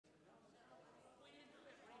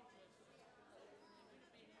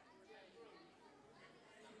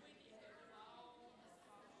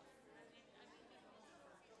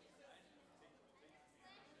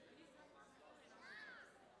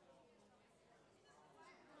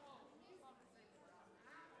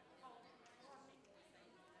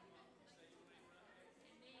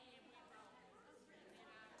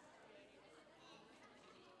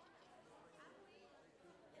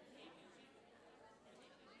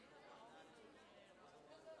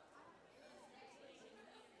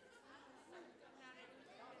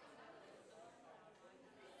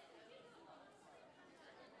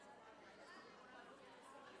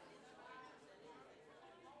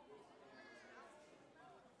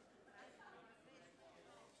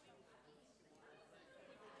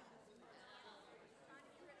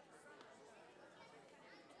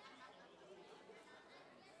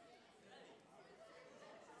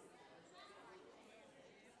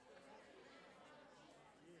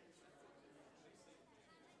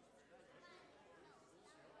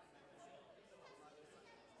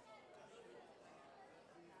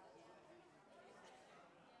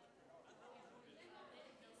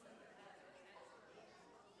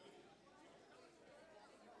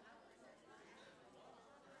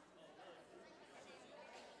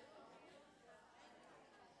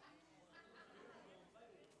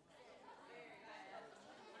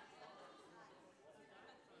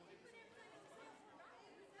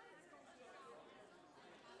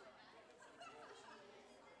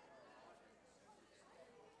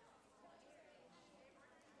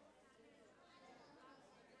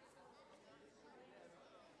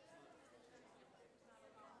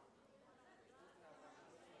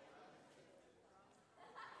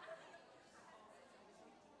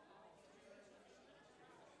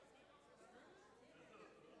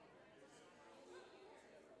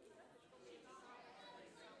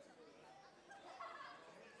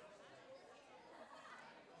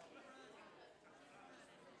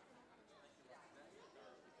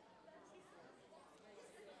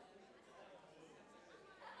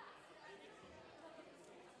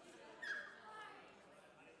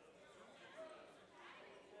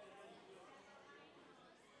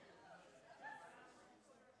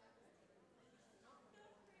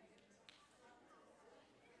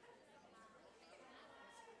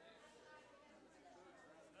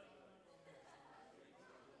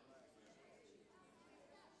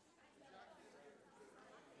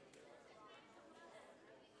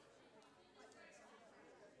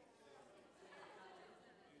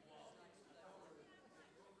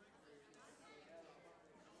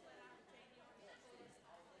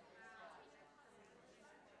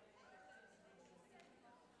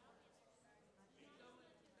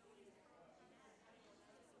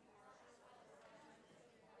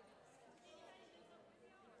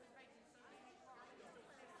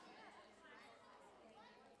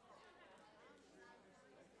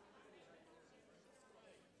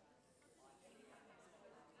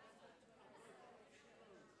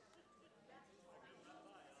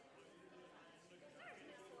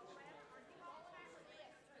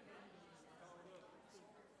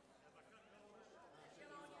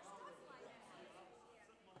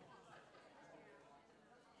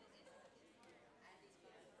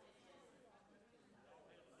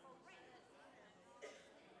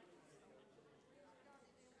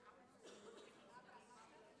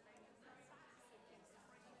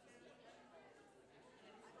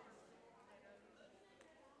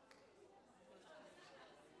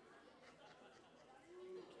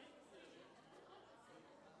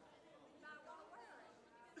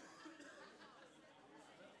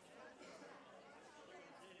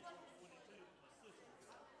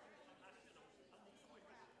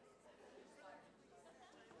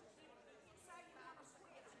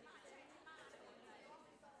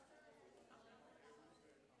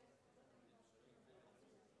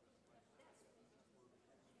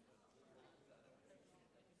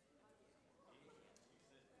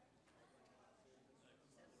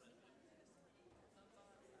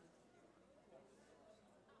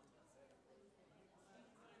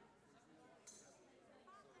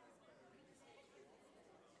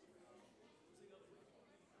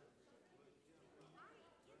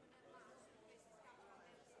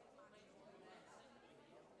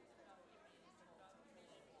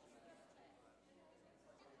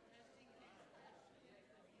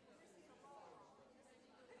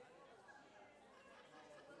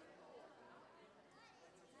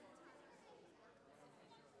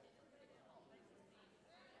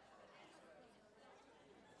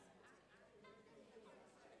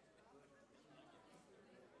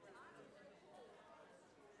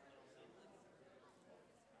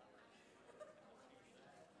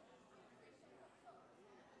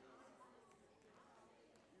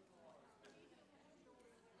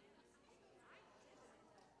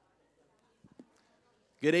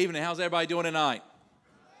Good evening. How's everybody doing tonight?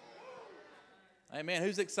 Hey, man,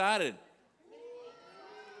 who's excited?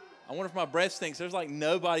 I wonder if my breath stinks. There's like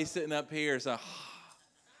nobody sitting up here. So,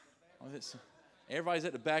 everybody's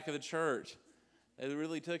at the back of the church. They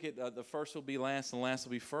really took it. The first will be last and last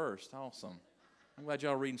will be first. Awesome. I'm glad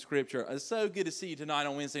y'all are reading Scripture. It's so good to see you tonight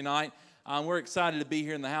on Wednesday night. We're excited to be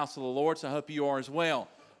here in the house of the Lord, so I hope you are as well.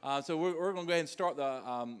 So we're going to go ahead and start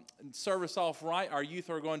the service off right. Our youth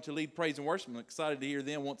are going to lead praise and worship. I'm excited to hear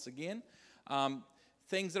them once again.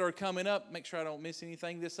 Things that are coming up, make sure I don't miss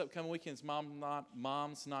anything. This upcoming weekend is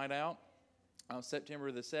Mom's Night Out,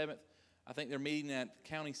 September the 7th. I think they're meeting at the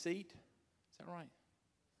county seat. Is that right?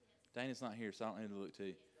 Dana's not here, so I don't need to look to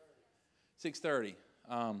you. 6:30.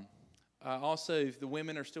 Also, if the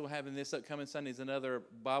women are still having this upcoming Sunday, is another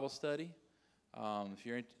Bible study. If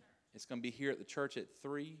you're it's going to be here at the church at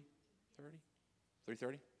 3:30?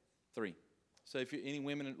 3:30? 3. So if any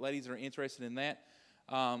women and ladies are interested in that,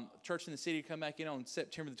 Church in the City come back in on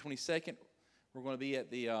September the 22nd. We're going to be at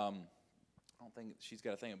the, I don't think she's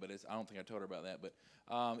got a thing, but I don't think I told her about that. But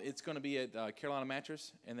it's going to be at Carolina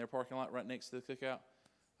Mattress in their parking lot right next to the cookout.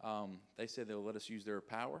 They said they'll let us use their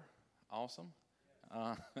power. Awesome.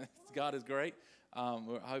 God is great.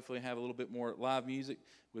 We'll hopefully have a little bit more live music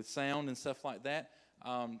with sound and stuff like that.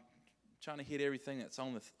 Trying to hit everything that's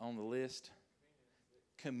on the list.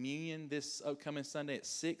 Communion this upcoming Sunday at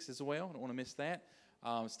 6 as well. Don't want to miss that.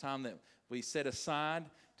 It's time that we set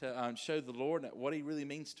aside to show the Lord what He really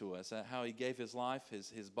means to us, how He gave His life,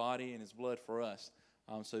 His body, and His blood for us.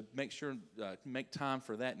 So make sure make time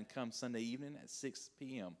for that and come Sunday evening at 6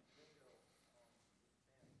 p.m.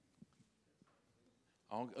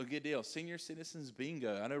 A good deal. Senior Citizens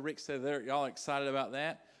Bingo. I know Rick said y'all are excited about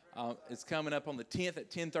that. It's coming up on the 10th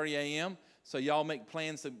at 10:30 a.m. So y'all make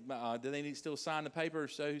plans. Do they need to still sign the paper or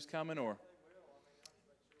show who's coming? Or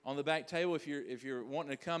on the back table, if you're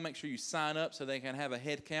wanting to come, make sure you sign up so they can have a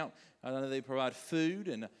head count. I know they provide food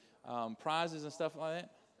and prizes and stuff like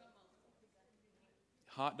that.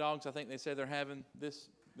 Hot dogs, I think they said they're having this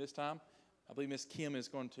time. I believe Miss Kim is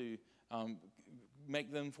going to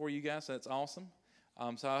make them for you guys. So that's awesome.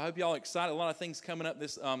 So I hope y'all are excited. A lot of things coming up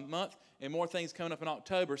this month and more things coming up in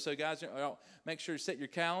October. So, guys, make sure you set your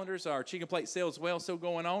calendars. Our chicken plate sale as well still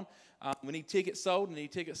going on. We need tickets sold. I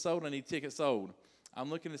need tickets sold. I need tickets sold.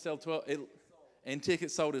 I'm looking to sell 12 and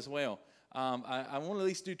tickets sold as well. I want to at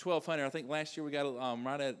least do 1,200. I think last year we got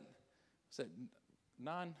right at, what's that,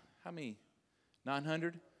 9? How many?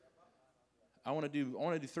 900? I want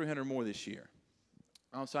to do 300 more this year.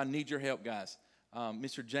 So I need your help, guys.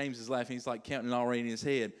 Mr. James is laughing. He's like counting already in his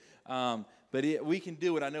head. But we can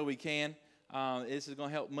do it. I know we can. This is going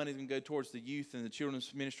to help. Money's going to go towards the youth and the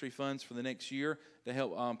children's ministry funds for the next year to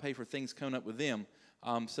help pay for things coming up with them.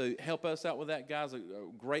 So help us out with that, guys. I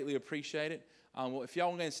greatly appreciate it. Well, if y'all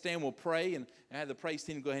want to stand, we'll pray and have the praise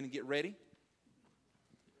team go ahead and get ready.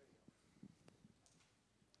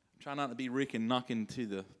 Try not to be Rick and knock into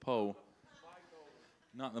the pole.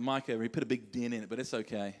 Not the mic over. He put a big dent in it, but it's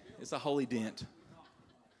okay. It's a holy dent.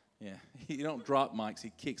 Yeah, you don't drop mics.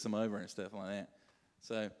 He kicks them over and stuff like that.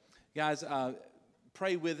 So, guys,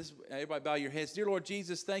 pray with us. Everybody bow your heads. Dear Lord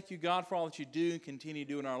Jesus, thank you, God, for all that you do and continue to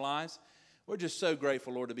do in our lives. We're just so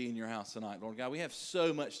grateful, Lord, to be in your house tonight, Lord God. We have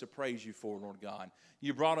so much to praise you for, Lord God.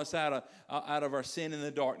 You brought us out of our sin and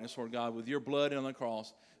the darkness, Lord God, with your blood on the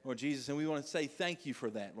cross, Lord Jesus, and we want to say thank you for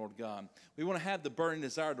that, Lord God. We want to have the burning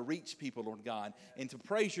desire to reach people, Lord God, and to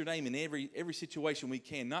praise your name in every situation we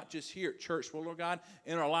can, not just here at church, but, Lord God,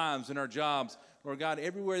 in our lives, in our jobs, Lord God,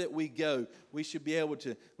 everywhere that we go, we should be able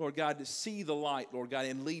to, Lord God, to see the light, Lord God,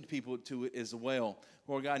 and lead people to it as well.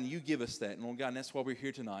 Lord God, and you give us that. And Lord God, and that's why we're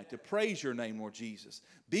here tonight, to praise your name, Lord Jesus.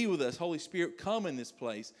 Be with us. Holy Spirit, come in this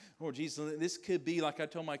place. Lord Jesus, this could be, like I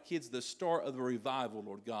told my kids, the start of the revival,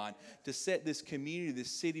 Lord God, to set this community, this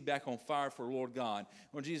city back on fire for Lord God.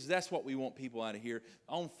 Lord Jesus, that's what we want people out of here,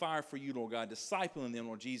 on fire for you, Lord God, discipling them,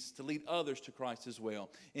 Lord Jesus, to lead others to Christ as well.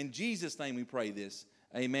 In Jesus' name we pray this.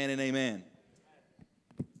 Amen and amen.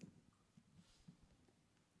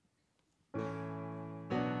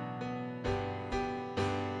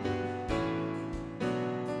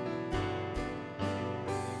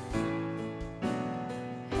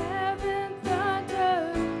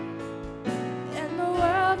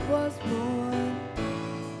 Was born.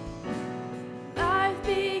 Life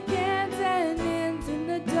begins and ends in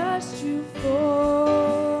the dust you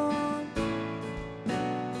form.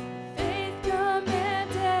 Faith commanded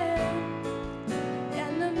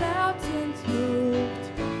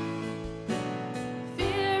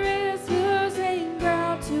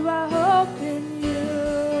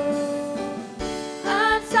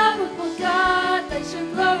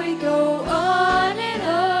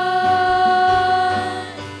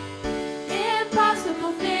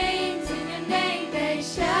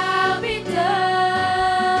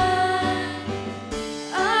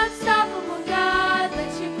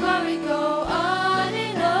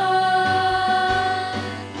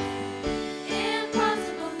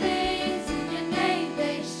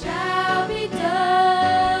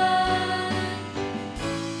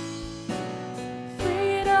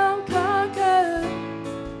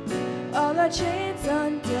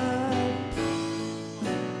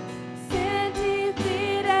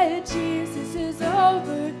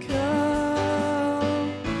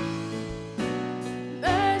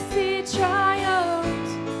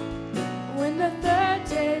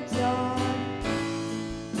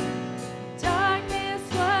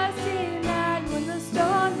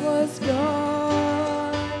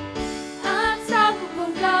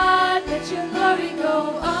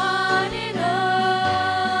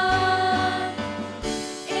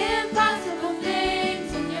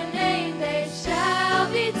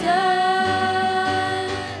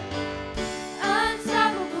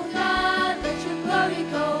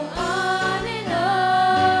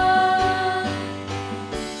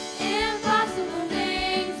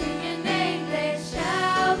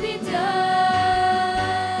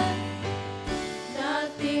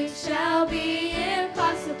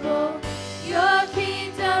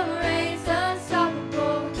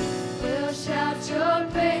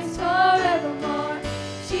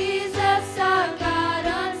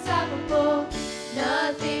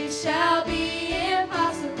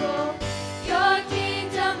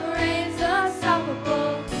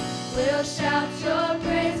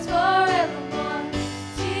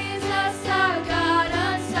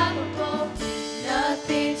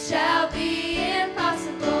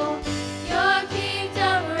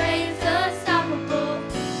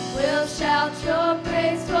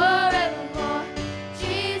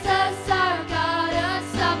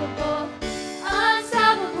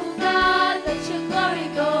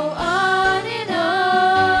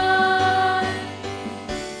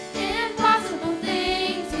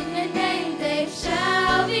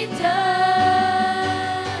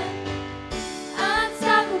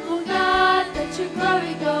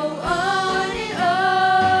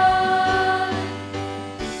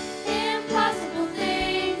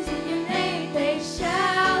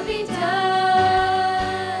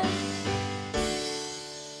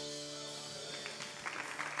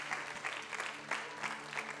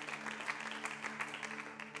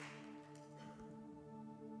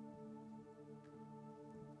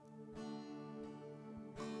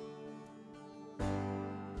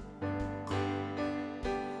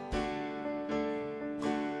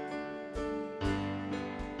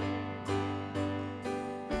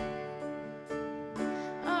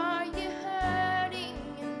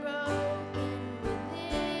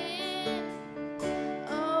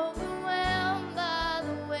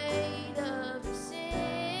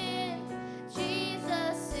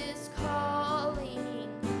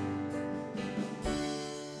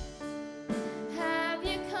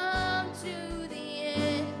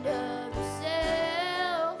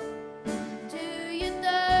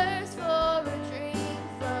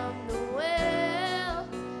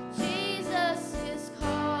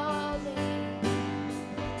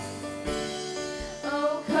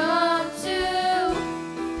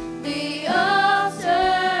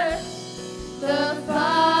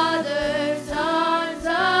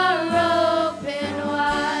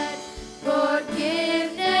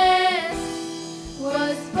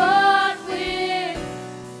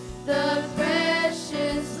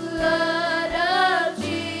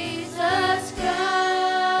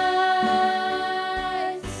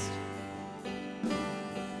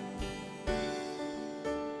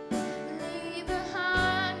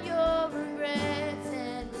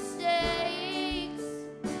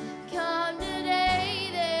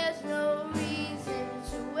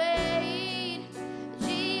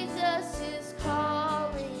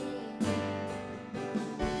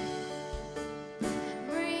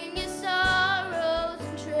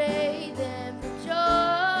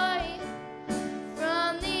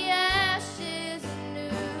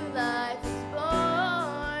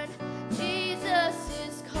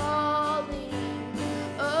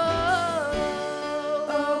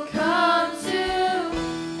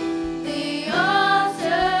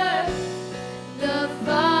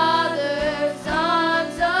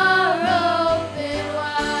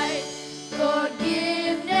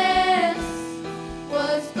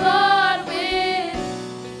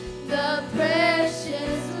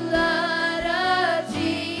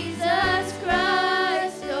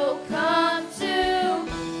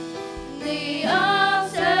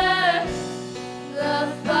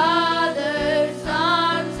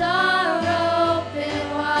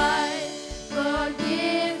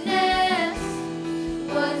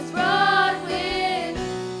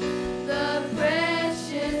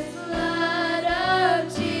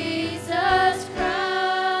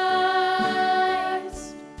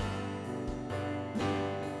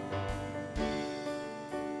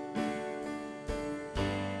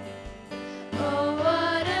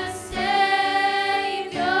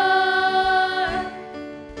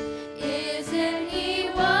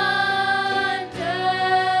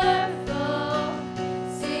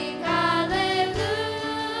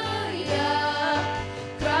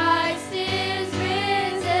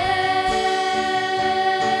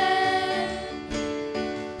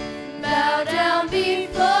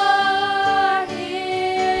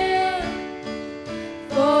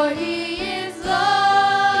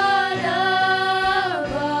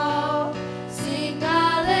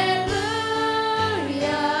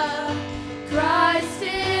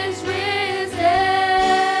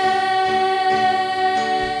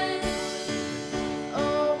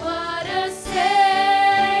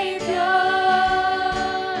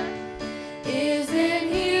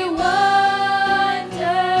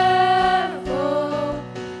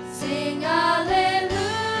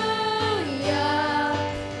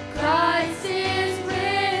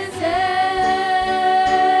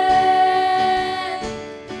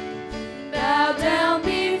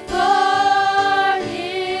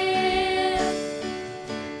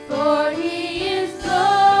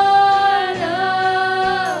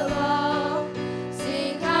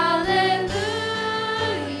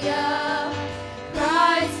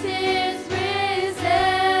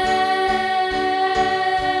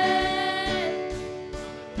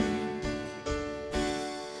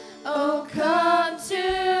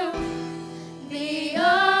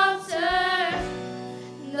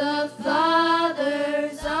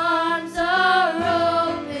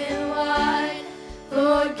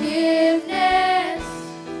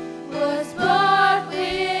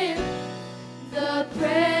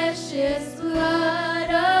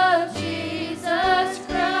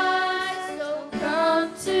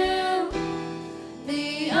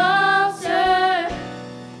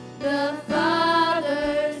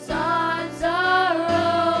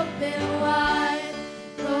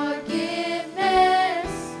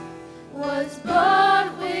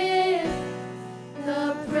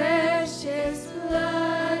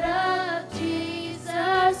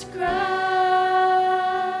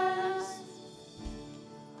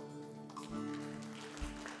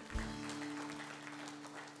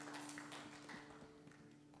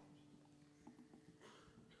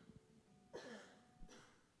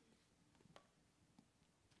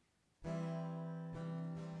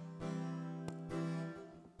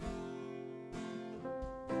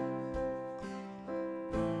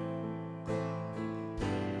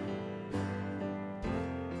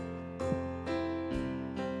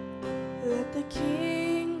the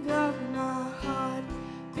King of my heart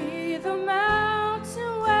be the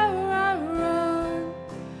mountain where I run,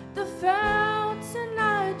 the fountain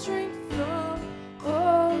I drink from.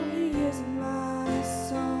 Oh, he is my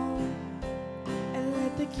song. And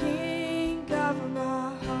let the King of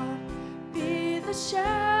my heart be the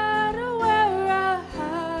shadow where I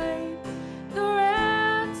hide, the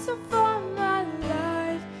ransom for my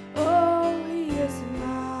life. Oh, he is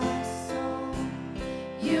my song.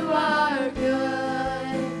 You are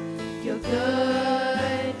good, you're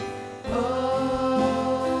good.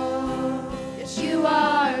 Oh, yes, you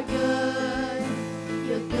are good,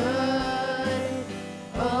 you're good.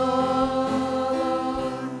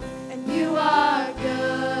 Oh, and you are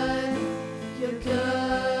good, you're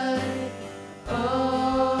good.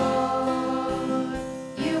 Oh,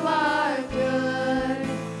 you are good,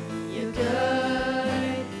 you're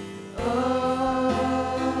good.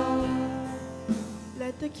 Oh,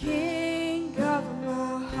 let the King of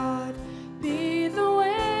my heart be the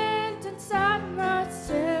wind inside my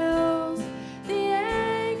sails, the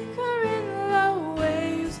anchor in the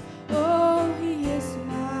waves. Oh, he is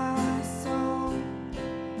my song.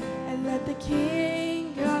 And let the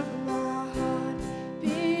King of my heart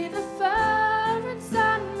be the fire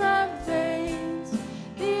inside my veins,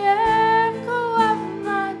 the echo of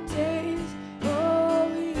my days. Oh,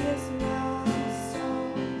 he is my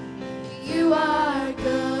song. You are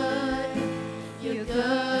good, you're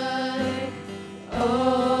good.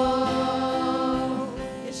 Oh,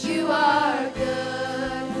 yes, you are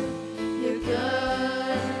good, you're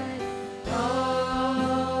good.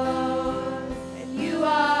 Oh, and you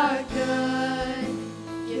are good,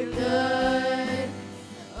 you're good.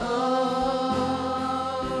 Oh,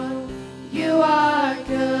 you are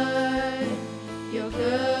good, you're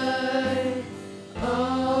good.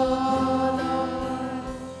 Oh, Lord.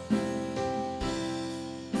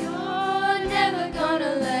 You're never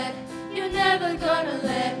gonna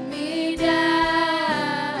let me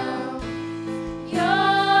down.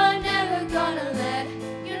 You're never gonna let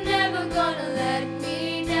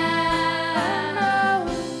me down.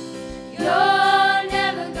 You're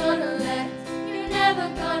never gonna let me down. You're never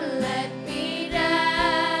gonna let me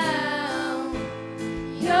down.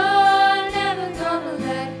 You're never gonna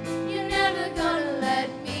let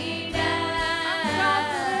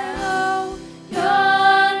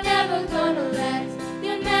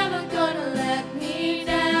me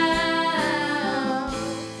down.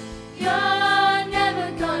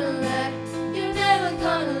 You're never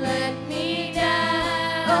gonna let me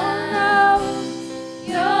down. Oh no.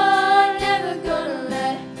 You're never gonna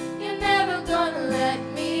let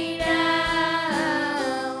me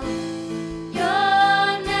down.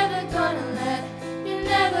 You're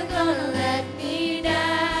never gonna let me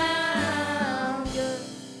down.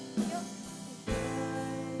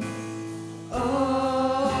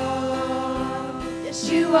 Oh, yes,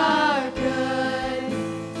 you are good,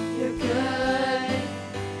 you're good.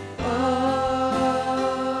 Oh,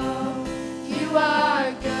 you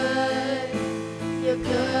are good, you're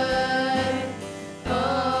good.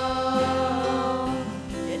 Oh,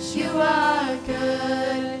 yes, you are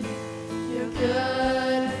good, you're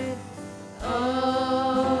good. Oh.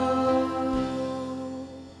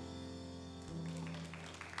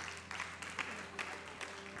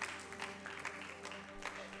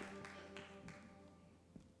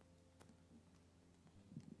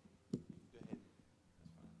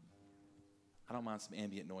 I don't mind some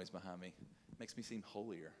ambient noise behind me. Makes me seem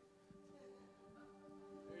holier.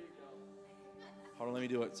 Hold on, let me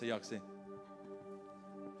do it so y'all can see.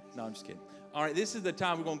 No, I'm just kidding. All right, this is the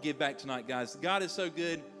time we're going to give back tonight, guys. God is so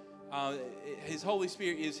good. His Holy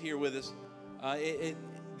Spirit is here with us.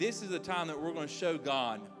 This is the time that we're going to show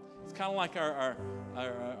God. It's kind of like our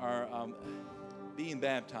being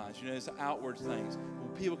baptized. You know, it's outward things.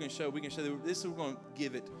 People can show. We can show that this is we're going to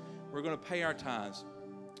give it. We're going to pay our tithes.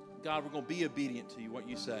 God, we're going to be obedient to you, what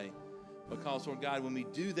you say. Because, Lord God, when we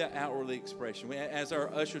do that outwardly expression, as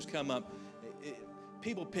our ushers come up,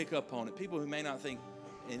 people pick up on it. People who may not think,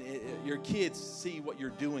 and your kids see what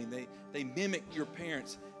you're doing. They mimic your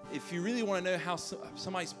parents. If you really want to know how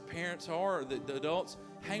somebody's parents are, or the adults,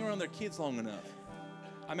 hang around their kids long enough.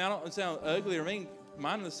 I mean, I don't sound ugly or mean.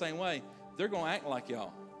 Mine are the same way. They're going to act like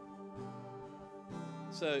y'all.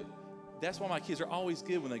 So that's why my kids are always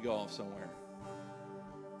good when they go off somewhere.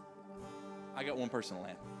 I got one person to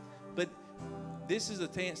laugh. But this is a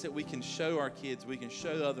chance that we can show our kids, we can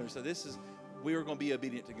show others. So we are going to be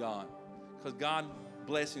obedient to God. Because God's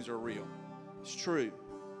blessings are real. It's true.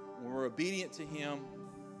 When we're obedient to Him,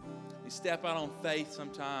 we step out on faith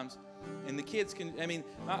sometimes. And the kids can,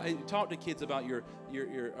 I talk to kids about your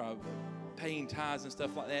paying tithes and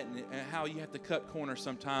stuff like that, and how you have to cut corners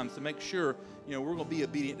sometimes to make sure, we're going to be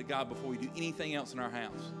obedient to God before we do anything else in our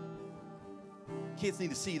house. Kids need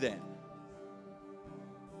to see that.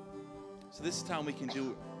 So this is time we can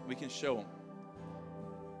do it. We can show them.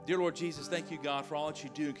 Dear Lord Jesus, thank you, God, for all that you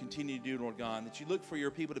do and continue to do, Lord God, and that you look for your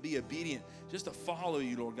people to be obedient, just to follow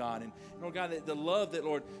you, Lord God. And, Lord God, that the love that,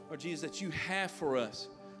 Lord Jesus, that you have for us,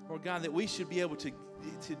 Lord God, that we should be able to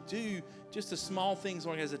do just the small things,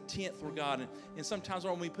 Lord, as a tenth, Lord God. And sometimes,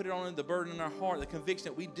 Lord, when we put it on the burden in our heart, the conviction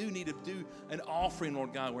that we do need to do an offering,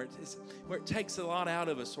 Lord God, where it takes a lot out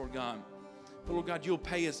of us, Lord God. But, Lord God, you'll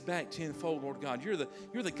pay us back tenfold, Lord God. You're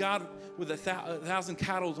the God with 1,000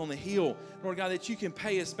 cattle on the hill, Lord God, that you can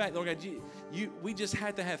pay us back. Lord God, we just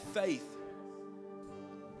have to have faith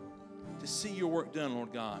to see your work done,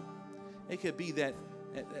 Lord God. It could be that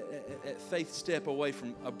faith step away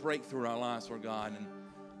from a breakthrough in our lives, Lord God. And,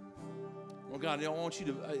 Lord God, I want you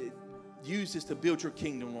to use this to build your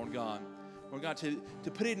kingdom, Lord God. Lord God, to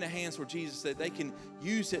put it in the hands, Lord Jesus, that they can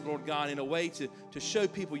use it, Lord God, in a way to show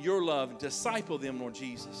people your love and disciple them, Lord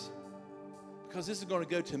Jesus. Because this is going to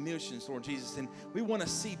go to missions, Lord Jesus, and we want to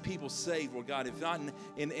see people saved, Lord God, if not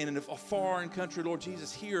in a foreign country, Lord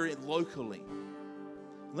Jesus, here locally.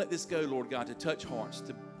 Let this go, Lord God, to touch hearts,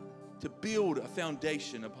 to build a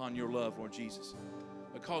foundation upon your love, Lord Jesus,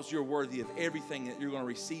 because you're worthy of everything that you're going to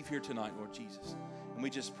receive here tonight, Lord Jesus. And we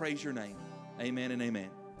just praise your name. Amen and amen.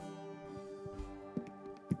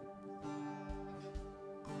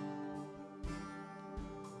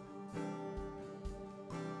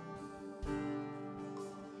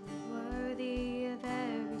 Worthy of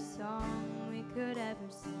every song we could ever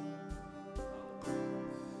sing.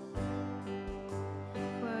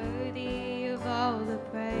 Worthy of all the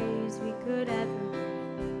praise we could ever bring.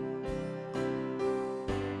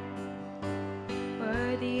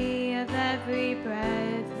 Worthy of every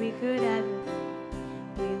breath we could ever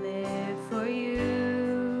breathe. We live for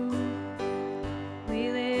you.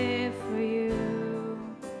 We live for you.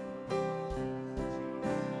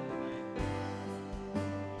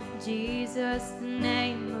 Jesus, the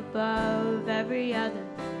name above every other.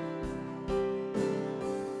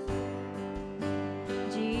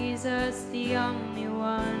 Jesus, the only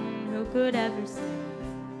one who could ever save.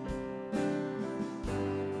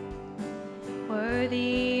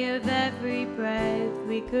 Worthy of every breath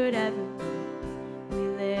we could ever breathe. We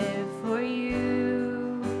live for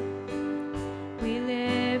you. We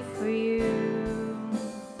live for you.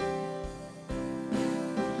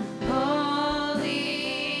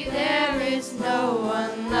 Holy, there is no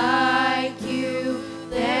one like you.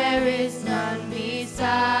 There is none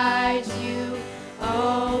beside you.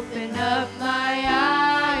 Open up my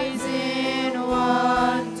eyes in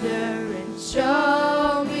wonder and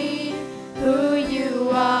show me who you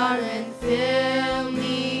are, and fill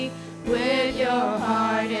me with your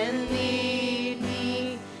heart and lead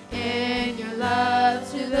me in your love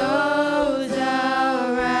to those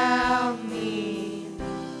around me.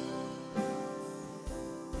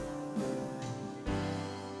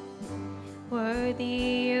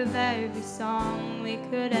 Worthy of every song we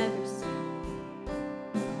could ever sing.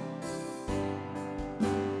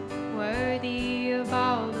 Worthy of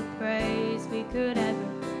all the praise we could ever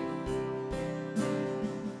bring.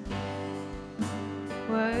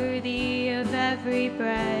 Worthy of every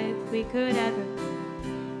breath we could ever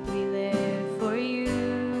breathe. We live for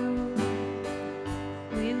you.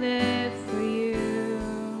 We live for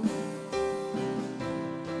you.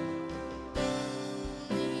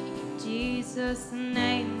 Jesus, the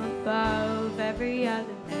name above every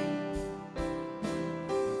other name.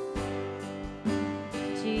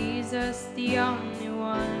 Jesus, the only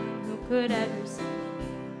one who could ever save.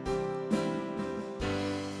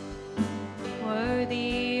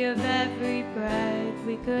 Worthy of every breath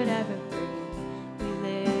we could ever breathe. We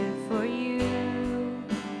live for you.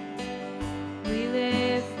 We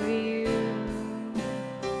live for you.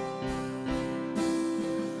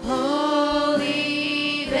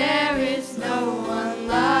 Holy, there is no one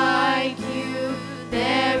like you.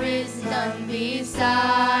 There is none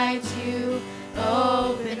beside you.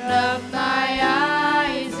 Open up my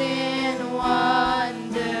eyes in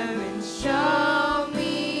wonder and show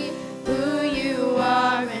me who you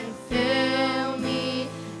are, and fill me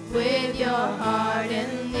with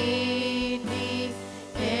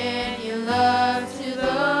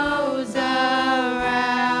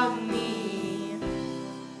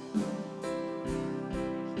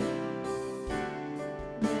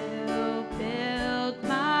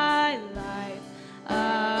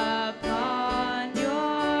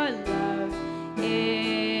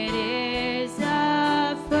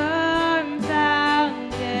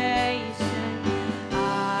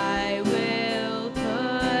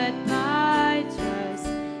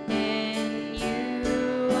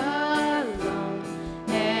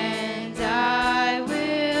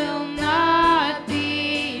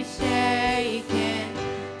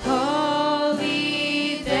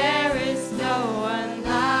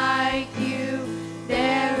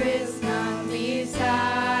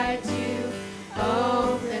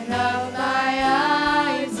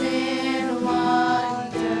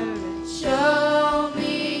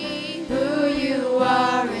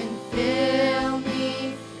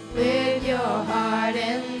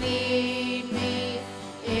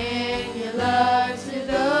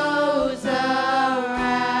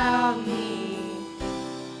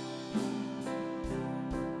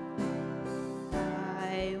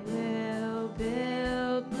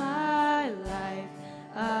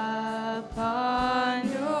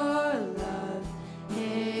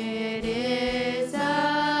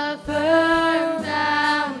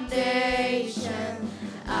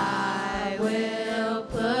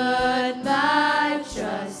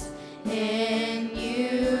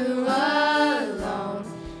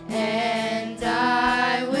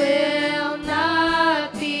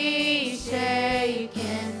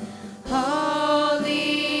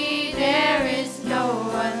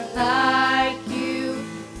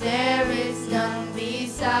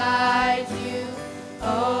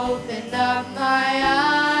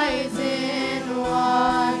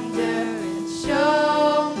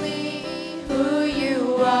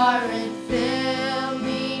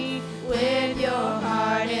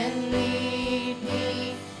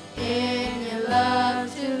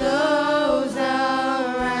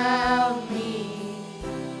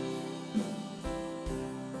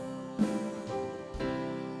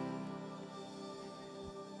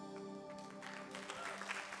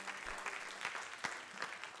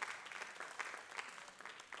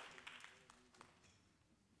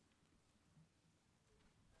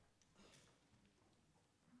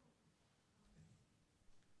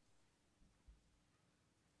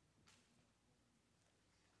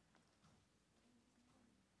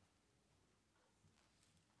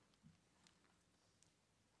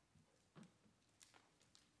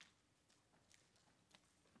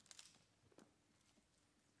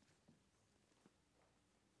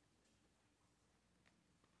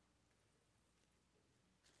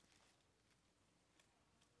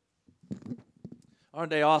Aren't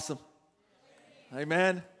they awesome?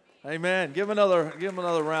 Amen. Amen. Give them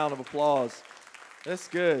another round of applause. That's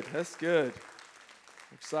good. That's good.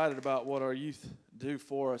 We're excited about what our youth do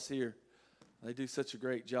for us here. They do such a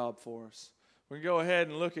great job for us. We're going to go ahead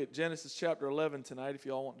and look at Genesis chapter 11 tonight, if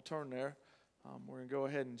you all want to turn there. We're going to go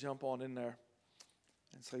ahead and jump on in there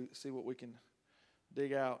and see what we can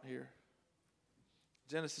dig out here.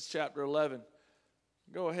 Genesis chapter 11.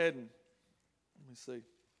 Go ahead and, let me see.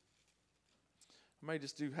 I may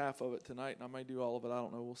just do half of it tonight, and I may do all of it. I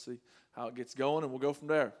don't know. We'll see how it gets going, and we'll go from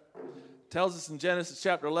there. It tells us in Genesis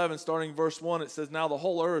chapter 11, starting verse 1, it says, "Now the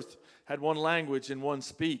whole earth had one language and one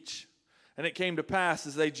speech. And it came to pass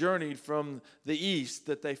as they journeyed from the east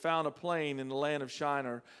that they found a plain in the land of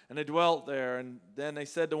Shinar, and they dwelt there. And then they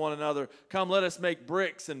said to one another, 'Come, let us make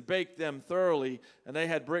bricks and bake them thoroughly.' And they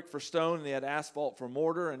had brick for stone, and they had asphalt for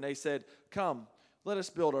mortar. And they said, 'Come, let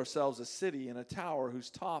us build ourselves a city and a tower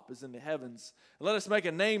whose top is in the heavens. And let us make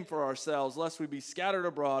a name for ourselves, lest we be scattered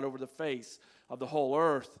abroad over the face of the whole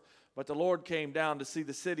earth.' But the Lord came down to see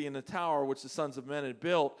the city and the tower which the sons of men had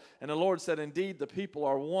built. And the Lord said, 'Indeed, the people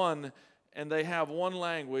are one, and they have one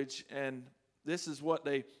language, and this is what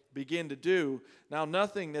they begin to do. Now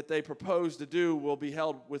nothing that they propose to do will be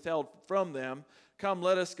withheld from them. Come,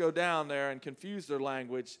 let us go down there and confuse their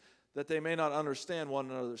language, that they may not understand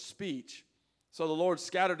one another's speech.' So the Lord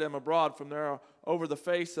scattered them abroad from there over the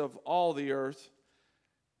face of all the earth,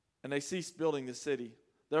 and they ceased building the city.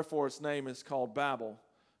 Therefore its name is called Babel,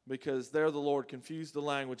 because there the Lord confused the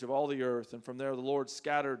language of all the earth, and from there the Lord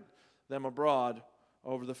scattered them abroad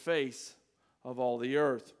over the face of all the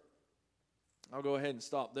earth." I'll go ahead and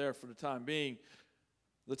stop there for the time being.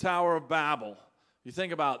 The Tower of Babel. You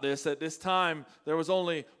think about this, at this time there was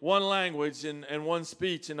only one language and one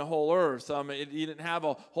speech in the whole earth. You didn't have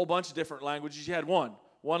a whole bunch of different languages. You had one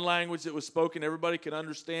language that was spoken. Everybody could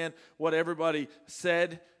understand what everybody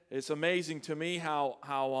said. It's amazing to me how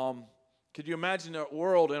could you imagine a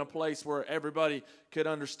world in a place where everybody could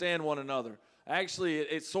understand one another? Actually,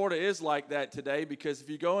 it sort of is like that today, because if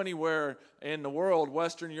you go anywhere in the world,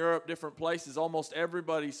 Western Europe, different places, almost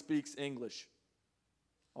everybody speaks English.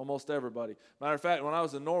 Almost everybody. Matter of fact, when I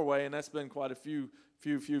was in Norway, and that's been quite a few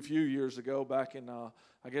years ago, back in, I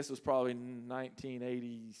guess it was probably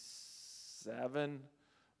 1987,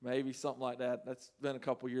 maybe something like that. That's been a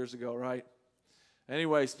couple years ago, right?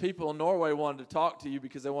 Anyways, people in Norway wanted to talk to you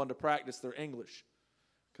because they wanted to practice their English,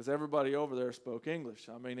 because everybody over there spoke English.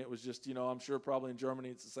 I mean, it was just, I'm sure probably in Germany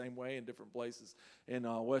it's the same way, in different places in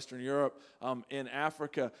Western Europe. In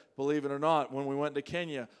Africa, believe it or not, when we went to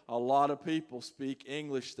Kenya, a lot of people speak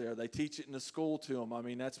English there. They teach it in the school to them. I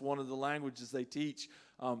mean, that's one of the languages they teach.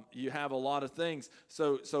 You have a lot of things.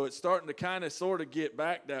 So it's starting to kind of sort of get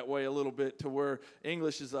back that way a little bit, to where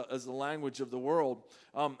English is the language of the world.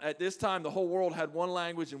 At this time, the whole world had one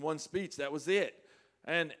language and one speech. That was it.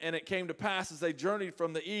 And it came to pass as they journeyed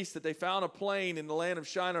from the east that they found a plain in the land of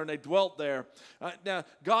Shinar, and they dwelt there. Now,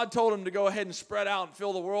 God told them to go ahead and spread out and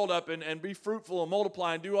fill the world up and be fruitful and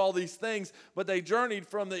multiply and do all these things. But they journeyed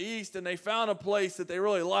from the east, and they found a place that they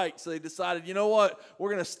really liked. So they decided, you know what, we're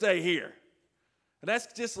going to stay here. And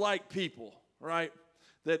that's just like people, right?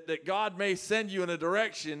 That God may send you in a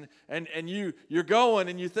direction, and you're going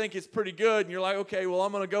and you think it's pretty good, and you're like, okay, well,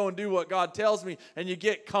 I'm going to go and do what God tells me, and you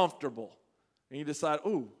get comfortable. And you decide,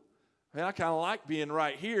 ooh, man, I kind of like being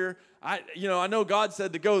right here. I know God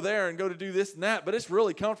said to go there and go to do this and that, but it's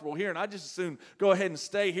really comfortable here, and I just as soon go ahead and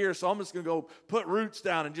stay here. So I'm just going to go put roots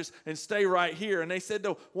down and stay right here. And they said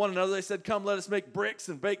to one another, they said, "Come, let us make bricks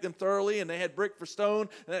and bake them thoroughly." And they had brick for stone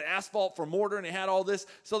and had asphalt for mortar, and they had all this.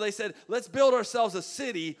 So they said, "Let's build ourselves a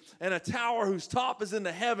city and a tower whose top is in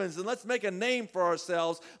the heavens, and let's make a name for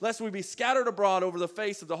ourselves, lest we be scattered abroad over the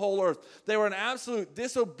face of the whole earth." They were in absolute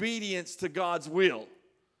disobedience to God's will.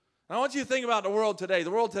 I want you to think about the world today.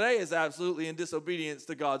 The world today is absolutely in disobedience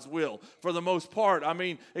to God's will for the most part. I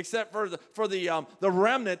mean, except for the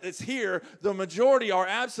remnant that's here, the majority are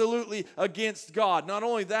absolutely against God. Not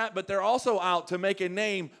only that, but they're also out to make a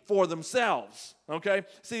name for themselves. Okay?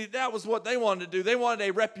 See, that was what they wanted to do. They wanted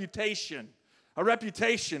a reputation. A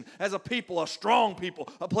reputation as a people, a strong people,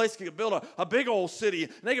 a place that could build a big old city.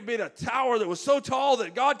 And they could build a tower that was so tall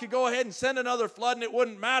that God could go ahead and send another flood and it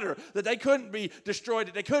wouldn't matter. That they couldn't be destroyed,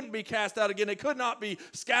 that they couldn't be cast out again, they could not be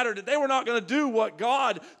scattered, that they were not going to do what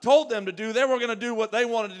God told them to do. They were going to do what they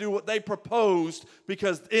wanted to do, what they proposed,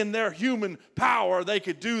 because in their human power they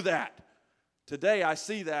could do that. Today, I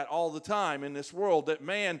see that all the time in this world, that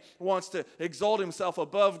man wants to exalt himself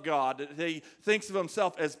above God, that he thinks of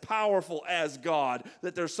himself as powerful as God,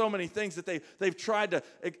 that there's so many things that they've tried to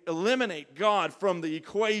eliminate God from the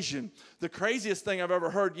equation. The craziest thing I've ever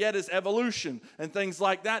heard yet is evolution and things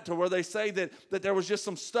like that, to where they say that there was just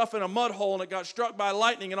some stuff in a mud hole and it got struck by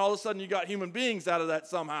lightning and all of a sudden you got human beings out of that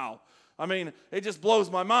somehow. I mean, it just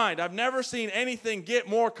blows my mind. I've never seen anything get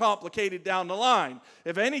more complicated down the line.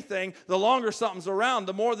 If anything, the longer something's around,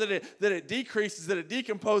 the more that it decreases, that it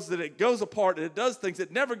decomposes, that it goes apart, that it does things.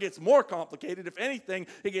 It never gets more complicated. If anything,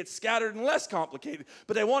 it gets scattered and less complicated.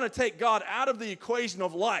 But they want to take God out of the equation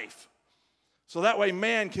of life, so that way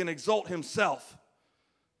man can exalt himself,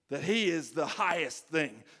 that he is the highest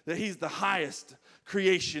thing, that he's the highest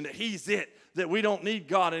creation, that he's it, that we don't need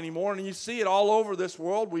God anymore. And you see it all over this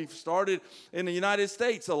world. We've started in the United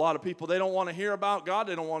States. A lot of people, they don't want to hear about God.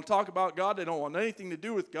 They don't want to talk about God. They don't want anything to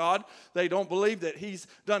do with God. They don't believe that he's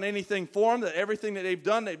done anything for them, that everything that they've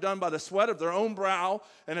done by the sweat of their own brow,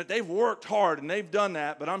 and that they've worked hard and they've done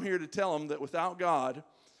that. But I'm here to tell them that without God,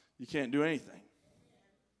 you can't do anything.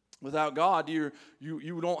 Without God, you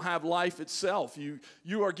don't have life itself.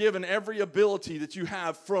 You are given every ability that you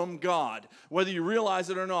have from God, whether you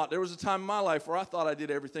realize it or not. There was a time in my life where I thought I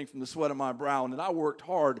did everything from the sweat of my brow, and that I worked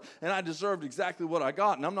hard, and I deserved exactly what I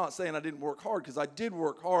got. And I'm not saying I didn't work hard, because I did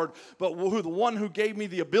work hard, but the one who gave me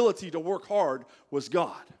the ability to work hard was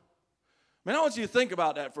God. Man, I want you to think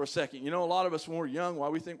about that for a second. You know, a lot of us when we're young, why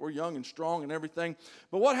we think we're young and strong and everything,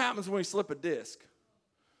 but what happens when we slip a disc?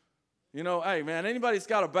 You know, hey, man, anybody's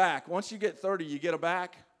got a back. Once you get 30, you get a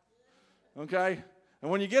back, okay?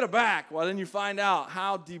 And when you get a back, well, then you find out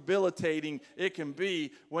how debilitating it can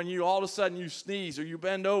be when you all of a sudden you sneeze or you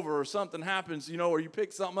bend over or something happens, you know, or you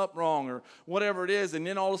pick something up wrong or whatever it is, and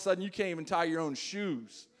then all of a sudden you can't even tie your own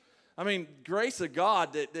shoes. I mean, grace of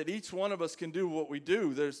God that each one of us can do what we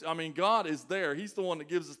do. God is there. He's the one that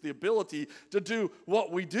gives us the ability to do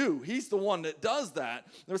what we do. He's the one that does that.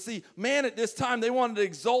 Now, see, man, at this time, they wanted to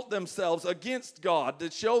exalt themselves against God, to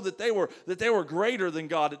show that they were greater than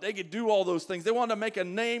God, that they could do all those things. They wanted to make a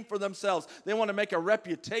name for themselves. They wanted to make a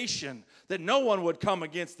reputation that no one would come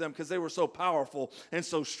against them because they were so powerful and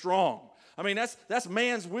so strong. I mean, that's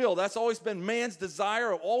man's will. That's always been man's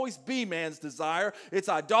desire. It'll always be man's desire. It's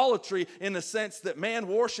idolatry in the sense that man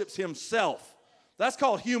worships himself. That's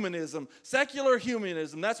called humanism, secular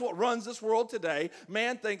humanism. That's what runs this world today.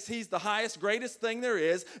 Man thinks he's the highest, greatest thing there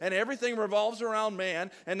is, and everything revolves around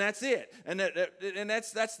man, and that's it. And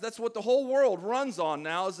that's what the whole world runs on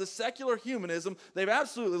now, is this secular humanism. They've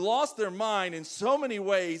absolutely lost their mind in so many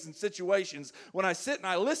ways and situations. When I sit and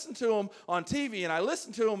I listen to them on TV, and I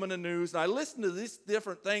listen to them in the news, and I listen to these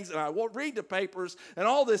different things, and I read the papers and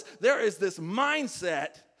all this, there is this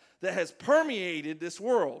mindset that has permeated this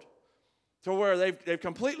world, to where they've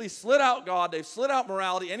completely slid out God. They've slid out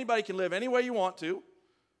morality. Anybody can live any way you want to,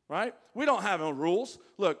 right? We don't have no rules.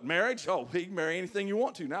 Look, marriage, you can marry anything you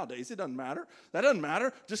want to nowadays. It doesn't matter. That doesn't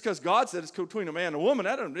matter. Just because God said it's between a man and a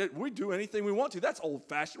woman, we do anything we want to. That's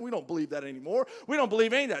old-fashioned. We don't believe that anymore. We don't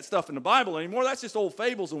believe any of that stuff in the Bible anymore. That's just old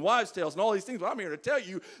fables and wives' tales and all these things. But I'm here to tell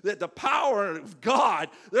you that the power of God,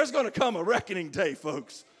 there's going to come a reckoning day,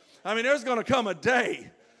 folks. I mean, there's going to come a day.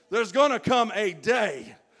 There's going to come a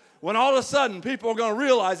day when all of a sudden people are going to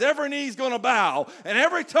realize every knee's going to bow and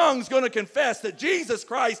every tongue's going to confess that Jesus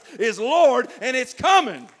Christ is Lord, and it's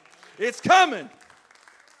coming. It's coming.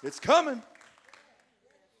 It's coming.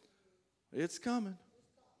 It's coming.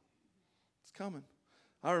 It's coming.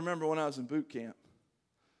 I remember when I was in boot camp.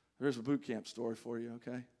 Here's a boot camp story for you,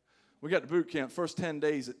 okay? We got to boot camp. First 10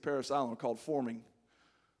 days at Paris Island were called forming.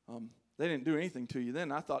 They didn't do anything to you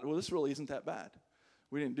then. I thought, well, this really isn't that bad.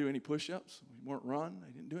 We didn't do any push-ups. We weren't run.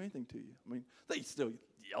 They didn't do anything to you. I mean, they still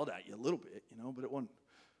yelled at you a little bit, but it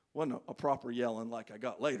wasn't a proper yelling like I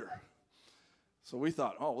got later. So we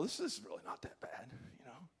thought, oh, well, this is really not that bad,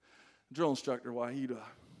 The drill instructor,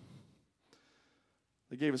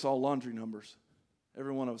 they gave us all laundry numbers.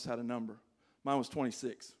 Every one of us had a number. Mine was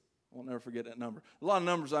 26. I won't never forget that number. A lot of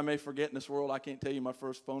numbers I may forget in this world. I can't tell you my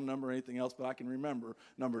first phone number or anything else, but I can remember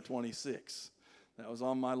number 26. That was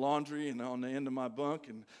on my laundry and on the end of my bunk,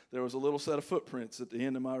 and there was a little set of footprints at the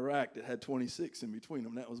end of my rack that had 26 in between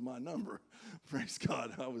them. That was my number. Praise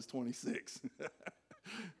God, I was 26.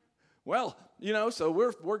 Well, so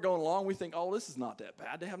we're going along. We think, oh, this is not that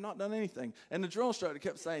bad. They have not done anything. And the drill instructor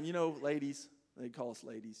kept saying, ladies, they call us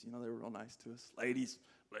ladies. They were real nice to us. Ladies,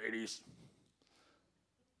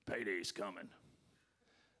 payday's coming.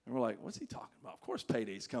 And we're like, what's he talking about? Of course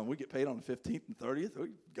payday's coming. We get paid on the 15th and 30th. We're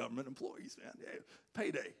government employees, man. Yeah,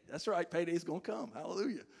 payday. That's right. Payday's going to come.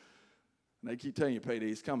 Hallelujah. And they keep telling you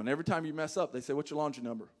payday's coming. Every time you mess up, they say, what's your laundry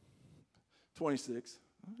number? 26.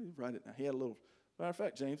 Oh, you write it down. He had a little, matter of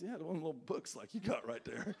fact, James, he had one of the little books like you got right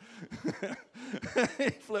there. He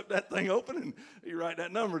flipped that thing open and he write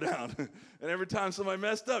that number down. And every time somebody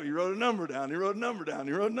messed up, he wrote a number down. He wrote a number down.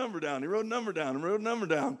 He wrote a number down. He wrote a number down. He wrote a number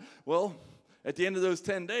down. Well, at the end of those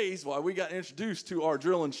 10 days, we got introduced to our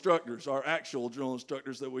drill instructors, our actual drill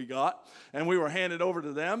instructors that we got, and we were handed over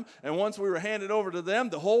to them. And once we were handed over to them,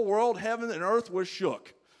 the whole world, heaven and earth was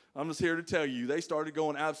shook. I'm just here to tell you, they started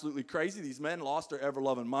going absolutely crazy. These men lost their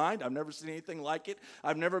ever-loving mind. I've never seen anything like it.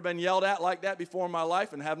 I've never been yelled at like that before in my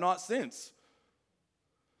life and have not since.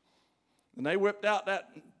 And they whipped out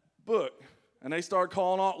that book. And they started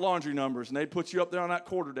calling out laundry numbers, and they'd put you up there on that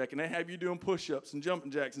quarterdeck, and they'd have you doing push-ups and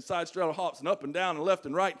jumping jacks and side straddle hops and up and down and left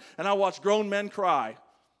and right. And I watched grown men cry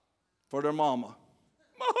for their mama.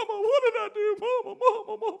 Mama, what did I do? Mama,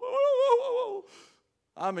 mama, mama. Oh.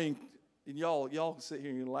 I mean, and y'all can sit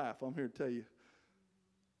here and laugh. I'm here to tell you.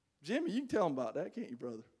 Jimmy, you can tell them about that, can't you,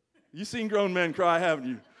 brother? You seen grown men cry, haven't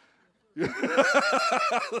you?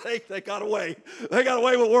 They got away. They got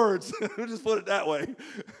away with words. We'll just put it that way.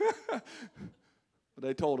 But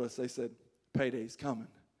they told us, they said, payday's coming.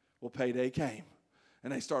 Well, payday came.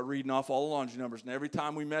 And they started reading off all the laundry numbers. And every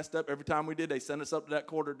time we messed up, every time we did, they sent us up to that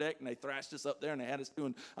quarter deck, and they thrashed us up there, and they had us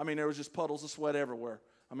doing, I mean, there was just puddles of sweat everywhere.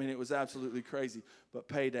 I mean, it was absolutely crazy. But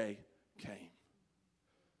payday came.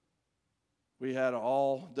 We had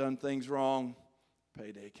all done things wrong.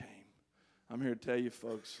 Payday came. I'm here to tell you,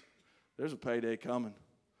 folks, there's a payday coming.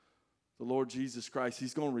 The Lord Jesus Christ,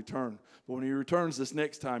 he's going to return. But when he returns this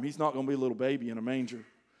next time, he's not going to be a little baby in a manger.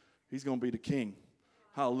 He's going to be the king.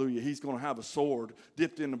 Hallelujah. He's going to have a sword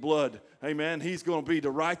dipped in the blood. Amen. He's going to be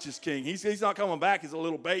the righteous king. He's not coming back as a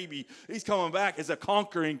little baby. He's coming back as a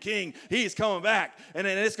conquering king. He's coming back. And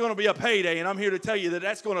then it's going to be a payday. And I'm here to tell you that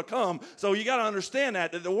that's going to come. So you got to understand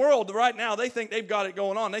that the world right now, they think they've got it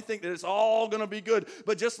going on. They think that it's all going to be good.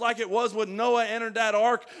 But just like it was when Noah entered that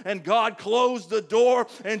ark and God closed the door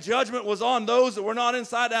and judgment was on those that were not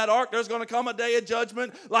inside that ark, there's going to come a day of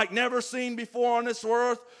judgment like never seen before on this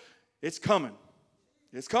earth. It's coming.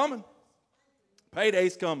 It's coming.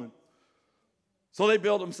 Payday's coming. So they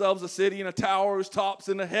built themselves a city and a tower whose top's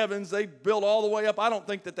in the heavens. They built all the way up. I don't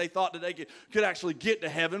think that they thought that they could actually get to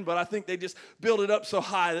heaven, but I think they just built it up so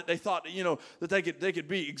high that they thought that, that they could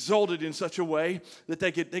be exalted in such a way that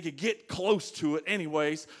they could get close to it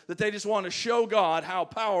anyways, that they just wanted to show God how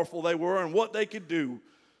powerful they were and what they could do.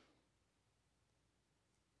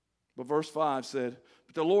 But verse 5 said,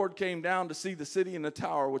 the Lord came down to see the city and the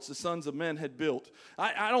tower which the sons of men had built.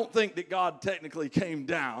 I don't think that God technically came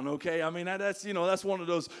down, okay? I mean, that's one of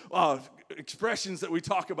those expressions that we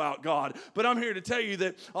talk about God. But I'm here to tell you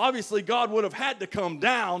that obviously God would have had to come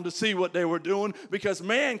down to see what they were doing because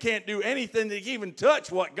man can't do anything to even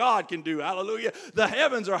touch what God can do. Hallelujah. The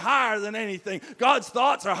heavens are higher than anything. God's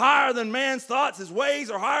thoughts are higher than man's thoughts. His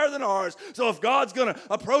ways are higher than ours. So if God's going to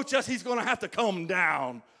approach us, he's going to have to come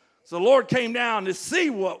down. So the Lord came down to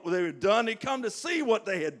see what they had done. He'd come to see what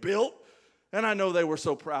they had built. And I know they were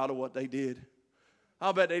so proud of what they did.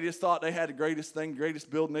 I'll bet they just thought they had the greatest thing,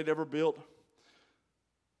 greatest building they'd ever built.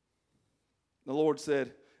 The Lord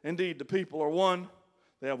said, indeed, the people are one.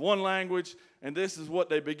 They have one language, and this is what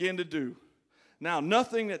they begin to do. Now,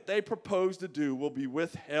 nothing that they propose to do will be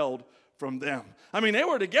withheld from them. I mean, they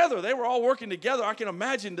were together. They were all working together. I can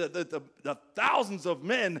imagine the thousands of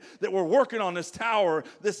men that were working on this tower,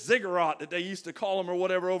 this ziggurat that they used to call them or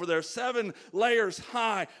whatever over there, 7 layers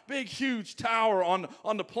high, big, huge tower on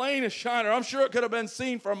the plain of Shinar. I'm sure it could have been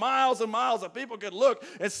seen for miles and miles that people could look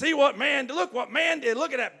and see what man did. Look what man did.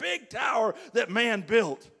 Look at that big tower that man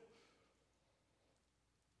built.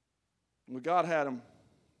 When God had him,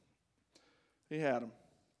 he had him.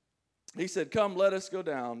 He said, come, let us go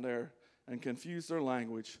down there and confuse their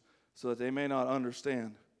language so that they may not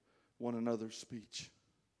understand one another's speech.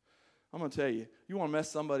 I'm going to tell you, you want to mess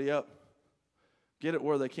somebody up? Get it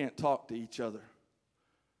where they can't talk to each other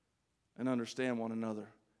and understand one another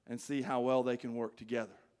and see how well they can work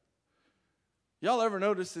together. Y'all ever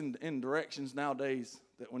notice in directions nowadays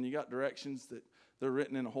that when you got directions that they're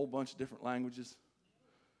written in a whole bunch of different languages?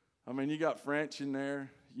 I mean, you got French in there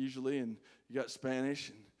usually, and you got Spanish,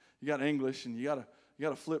 and you got English, and you got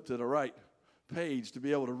to flip to the right page to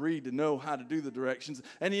be able to read, to know how to do the directions.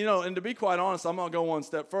 And and to be quite honest, I'm going to go one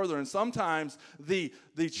step further. And sometimes the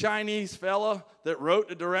Chinese fella that wrote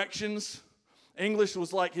the directions, English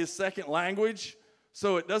was like his second language,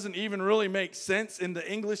 so it doesn't even really make sense in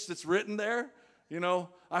the English that's written there. You know,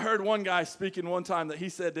 I heard one guy speaking one time that he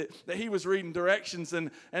said that he was reading directions,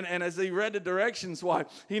 and as he read the directions, why,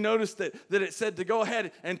 he noticed that it said to go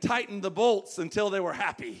ahead and tighten the bolts until they were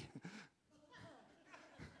happy.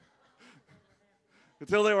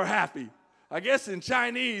 Until they were happy. I guess in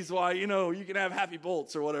Chinese, why, you know, you can have happy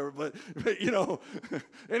bolts or whatever, but you know,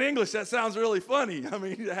 in English, that sounds really funny. I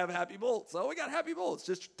mean, you have happy bolts. Oh, we got happy bolts.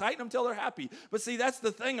 Just tighten them till they're happy. But see, that's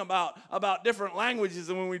the thing about different languages,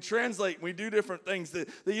 and when we translate, we do different things that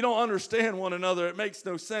you don't understand one another. It makes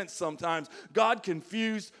no sense sometimes. God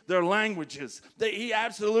confused their languages. He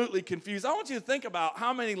absolutely confused. I want you to think about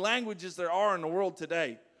how many languages there are in the world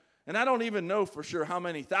today. And I don't even know for sure how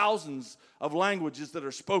many thousands of languages that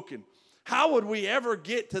are spoken. How would we ever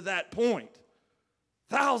get to that point?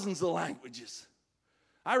 Thousands of languages.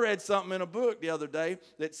 I read something in a book the other day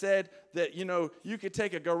that said that, you know, you could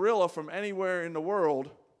take a gorilla from anywhere in the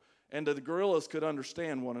world and the gorillas could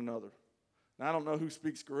understand one another. Now, I don't know who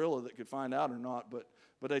speaks gorilla that could find out or not, but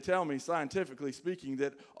they tell me, scientifically speaking,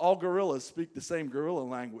 that all gorillas speak the same gorilla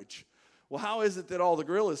language. Well, how is it that all the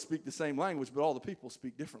gorillas speak the same language, but all the people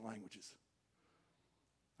speak different languages?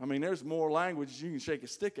 I mean, there's more languages you can shake a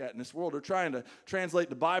stick at in this world. They're trying to translate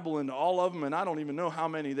the Bible into all of them, and I don't even know how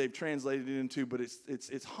many they've translated it into, but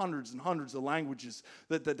it's hundreds and hundreds of languages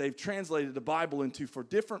that they've translated the Bible into for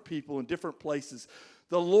different people in different places.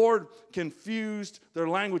 The Lord confused their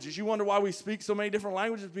languages. You wonder why we speak so many different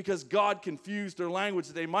languages? Because God confused their language.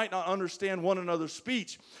 They might not understand one another's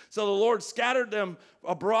speech. So the Lord scattered them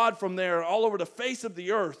abroad from there all over the face of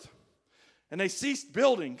the earth. And they ceased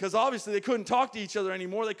building because obviously they couldn't talk to each other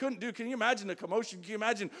anymore. They couldn't do, can you imagine the commotion? Can you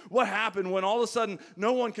imagine what happened when all of a sudden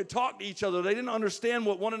no one could talk to each other? They didn't understand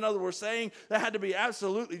what one another were saying. That had to be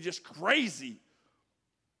absolutely just crazy.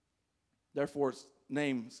 Therefore, its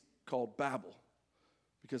name's called Babel,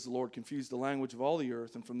 because the Lord confused the language of all the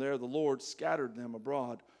earth. And from there, the Lord scattered them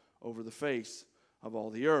abroad over the face of all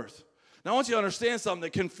the earth. Now, I want you to understand something.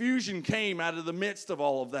 That confusion came out of the midst of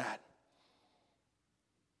all of that.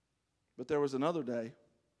 But there was another day,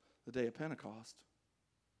 the day of Pentecost,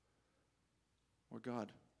 where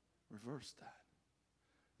God reversed that.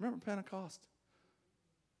 Remember Pentecost?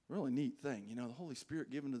 Really neat thing. You know, the Holy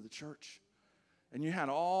Spirit given to the church. And you had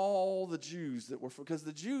all the Jews that were, because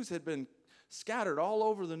the Jews had been scattered all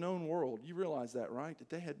over the known world. You realize that, right? That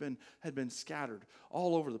they had been scattered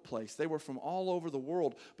all over the place. They were from all over the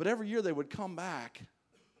world. But every year they would come back.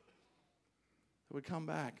 They would come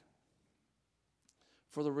back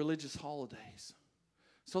for the religious holidays.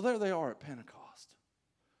 So there they are at Pentecost.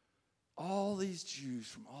 All these Jews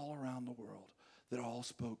from all around the world that all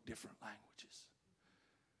spoke different languages.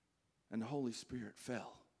 And the Holy Spirit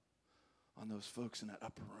fell on those folks in that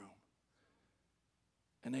upper room.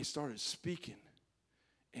 And they started speaking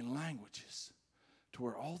in languages to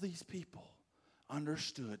where all these people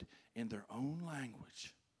understood in their own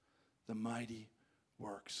language the mighty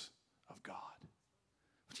works of God.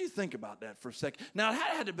 What do you think about that for a second? Now, it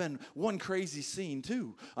had to have been one crazy scene,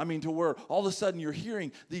 too. I mean, to where all of a sudden you're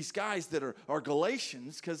hearing these guys that are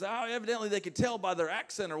Galatians, because evidently they could tell by their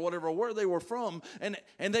accent or whatever where they were from, and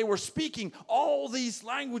they were speaking all these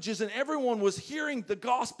languages, and everyone was hearing the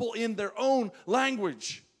gospel in their own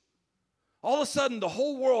language. All of a sudden, the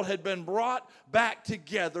whole world had been brought back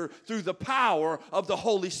together through the power of the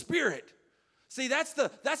Holy Spirit. See, that's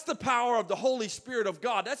the power of the Holy Spirit of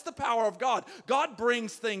God. That's the power of God. God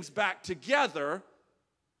brings things back together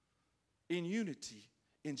in unity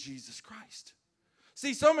in Jesus Christ.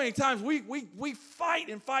 See, so many times we fight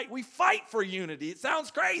and fight. We fight for unity. It sounds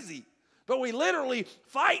crazy, but we literally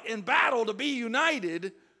fight and battle to be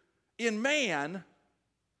united in man,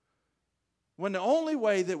 when the only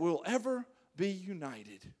way that we'll ever be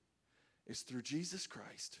united is through Jesus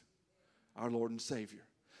Christ, our Lord and Savior.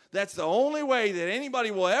 That's the only way that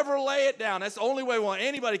anybody will ever lay it down. That's the only way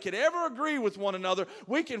anybody could ever agree with one another.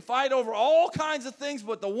 We can fight over all kinds of things,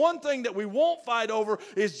 but the one thing that we won't fight over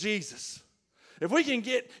is Jesus. If we can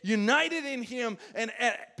get united in Him, and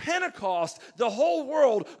at Pentecost, the whole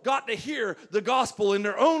world got to hear the gospel in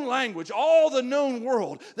their own language, all the known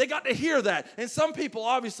world. They got to hear that. And some people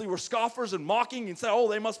obviously were scoffers and mocking and say, oh,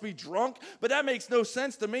 they must be drunk. But that makes no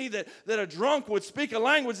sense to me that a drunk would speak a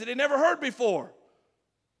language that they never heard before.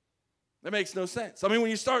 That makes no sense. I mean,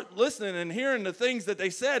 when you start listening and hearing the things that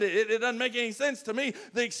they said, it doesn't make any sense to me,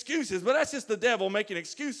 the excuses. But that's just the devil making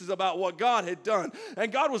excuses about what God had done.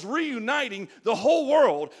 And God was reuniting the whole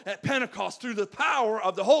world at Pentecost through the power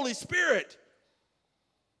of the Holy Spirit.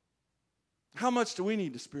 How much do we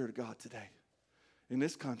need the Spirit of God today in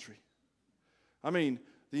this country? I mean,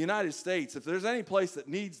 the United States, if there's any place that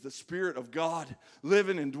needs the Spirit of God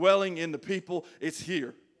living and dwelling in the people, it's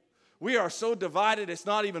here. We are so divided, it's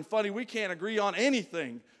not even funny. We can't agree on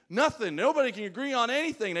anything. Nothing. Nobody can agree on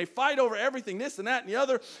anything. They fight over everything, this and that and the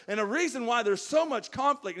other. And the reason why there's so much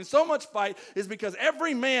conflict and so much fight is because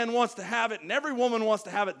every man wants to have it and every woman wants to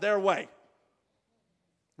have it their way.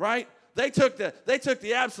 Right? They took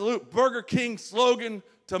the absolute Burger King slogan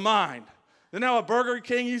to mind. Isn't that what Burger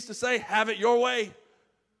King used to say? Have it your way.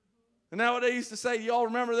 And that what they used to say? Y'all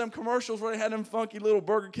remember them commercials where they had them funky little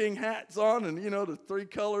Burger King hats on and, the 3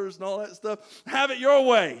 colors and all that stuff? Have it your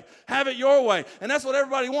way. Have it your way. And that's what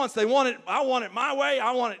everybody wants. They want it, I want it my way,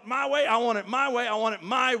 I want it my way, I want it my way, I want it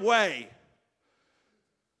my way.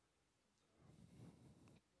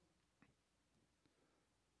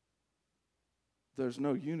 There's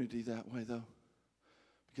no unity that way, though,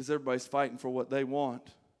 because everybody's fighting for what they want.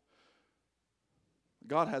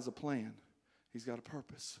 God has a plan. He's got a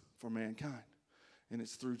purpose for mankind, and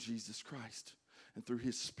it's through Jesus Christ and through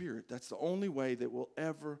His Spirit. That's the only way that we'll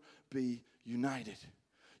ever be united.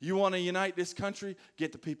 You want to unite this country?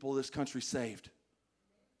 Get the people of this country saved.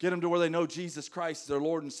 Get them to where they know Jesus Christ is their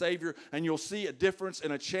Lord and Savior, and you'll see a difference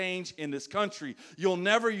and a change in this country. You'll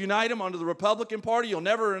never unite them under the Republican Party. You'll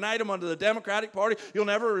never unite them under the Democratic Party. You'll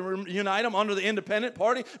never unite them under the Independent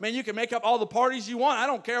Party. Man, you can make up all the parties you want. I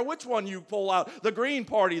don't care which one you pull out. The Green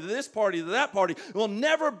Party, this party, that party. We'll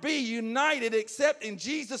never be united except in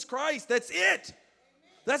Jesus Christ. That's it.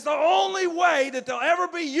 That's the only way that there'll ever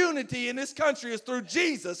be unity in this country is through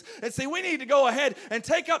Jesus. And see, we need to go ahead and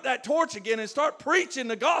take up that torch again and start preaching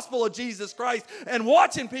the gospel of Jesus Christ and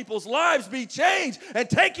watching people's lives be changed and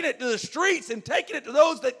taking it to the streets and taking it to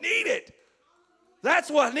those that need it.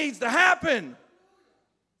 That's what needs to happen.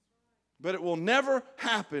 But it will never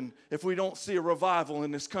happen if we don't see a revival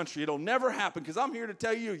in this country. It'll never happen, because I'm here to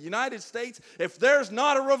tell you, United States, if there's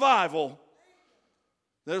not a revival,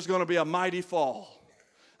 there's going to be a mighty fall.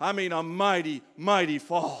 I mean, a mighty, mighty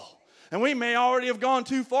fall. And we may already have gone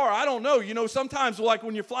too far. I don't know. Sometimes like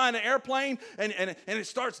when you're flying an airplane and it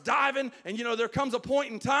starts diving, and, there comes a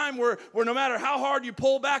point in time where no matter how hard you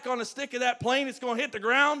pull back on the stick of that plane, it's going to hit the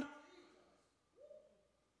ground.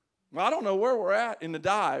 Well, I don't know where we're at in the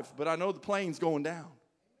dive, but I know the plane's going down.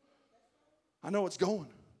 I know it's going.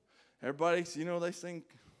 Everybody, they sing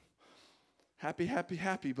happy, happy,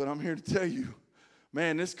 happy, but I'm here to tell you,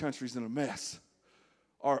 man, this country's in a mess.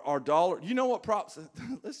 Our dollar, you know what props?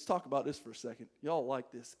 Let's talk about this for a second. Y'all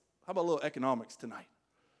like this. How about a little economics tonight?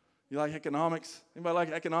 You like economics? Anybody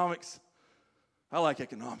like economics? I like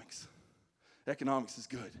economics. Economics is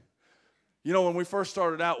good. When we first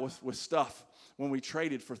started out with stuff, when we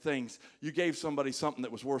traded for things, you gave somebody something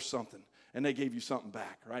that was worth something, and they gave you something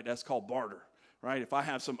back, right? That's called barter. Right? If I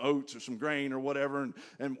have some oats or some grain or whatever,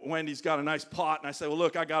 and Wendy's got a nice pot, and I say, well,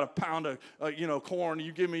 look, I got a pound of corn.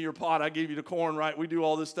 You give me your pot, I give you the corn, right? We do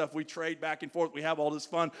all this stuff. We trade back and forth. We have all this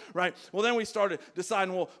fun, right? Well, then we started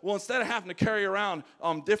deciding, well, instead of having to carry around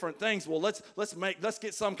different things, well, let's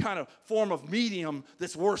get some kind of form of medium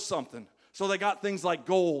that's worth something. So they got things like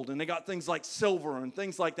gold, and they got things like silver and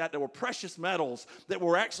things like that were precious metals that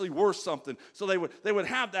were actually worth something. So they would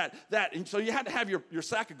have that. And so you had to have your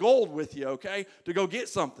sack of gold with you, okay, to go get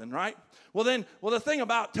something, right? Well, the thing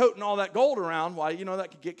about toting all that gold around, why,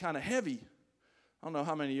 that could get kind of heavy. I don't know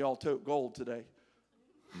how many of y'all tote gold today.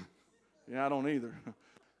 Yeah, I don't either.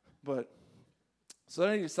 But so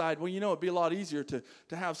then you decide, well, it'd be a lot easier to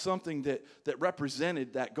have something that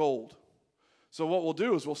represented that gold. So what we'll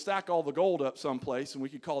do is we'll stack all the gold up someplace, and we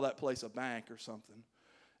could call that place a bank or something.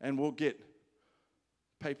 And we'll get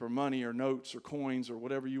paper money or notes or coins or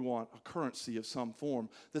whatever you want, a currency of some form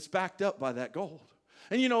that's backed up by that gold.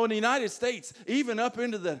 And in the United States, even up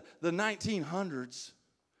into the 1900s,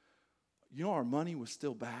 our money was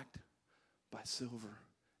still backed by silver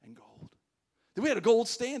and gold. We had a gold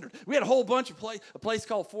standard. We had a whole bunch of a place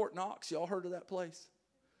called Fort Knox. Y'all heard of that place?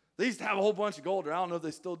 They used to have a whole bunch of gold there. I don't know if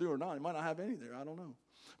they still do or not. They might not have any there. I don't know.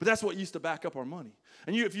 But that's what used to back up our money.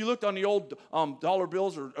 And if you looked on the old dollar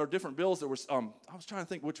bills or different bills, there was, I was trying to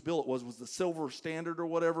think which bill it was the silver standard or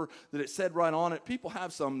whatever, that it said right on it. People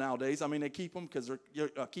have some nowadays. I mean, they keep them because they're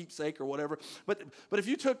a keepsake or whatever. But if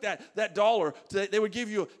you took that dollar, they would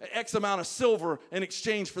give you X amount of silver in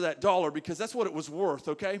exchange for that dollar, because that's what it was worth,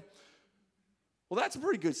 okay? Well, that's a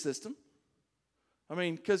pretty good system. I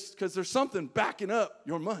mean, because there's something backing up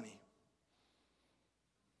your money.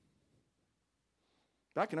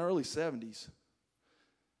 Back in the early 70s,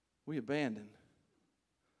 we abandoned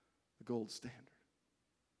the gold standard.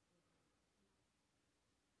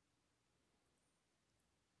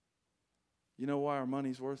 You know why our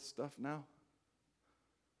money's worth stuff now?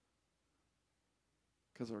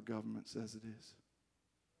 Because our government says it is.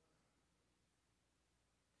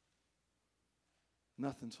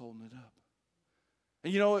 Nothing's holding it up.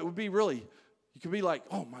 And it would be really, you could be like,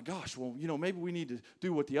 oh my gosh, well, maybe we need to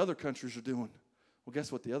do what the other countries are doing. Well,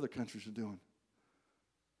 guess what the other countries are doing?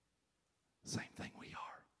 Same thing we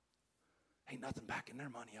are. Ain't nothing backing their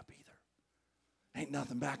money up either. Ain't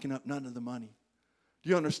nothing backing up none of the money. Do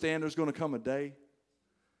you understand there's going to come a day?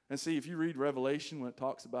 And see, if you read Revelation when it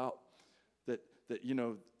talks about that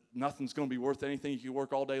nothing's going to be worth anything. You can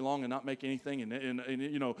work all day long and not make anything.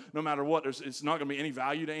 And no matter what, it's not going to be any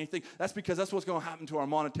value to anything. That's because that's what's going to happen to our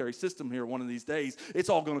monetary system here one of these days. It's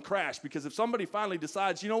all going to crash because if somebody finally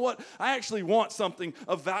decides, you know what, I actually want something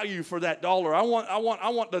of value for that dollar. I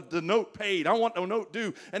want the note paid. I want the note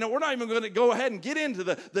due. And we're not even going to go ahead and get into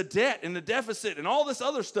the debt and the deficit and all this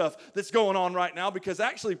other stuff that's going on right now because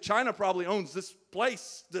actually China probably owns this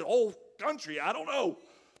place, the whole country. I don't know.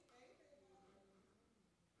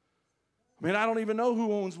 I mean, I don't even know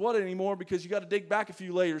who owns what anymore because you got to dig back a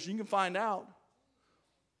few layers. You can find out.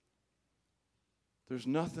 There's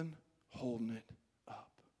nothing holding it up.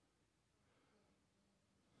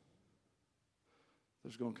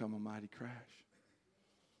 There's going to come a mighty crash.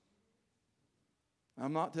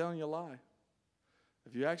 I'm not telling you a lie.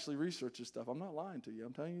 If you actually research this stuff, I'm not lying to you.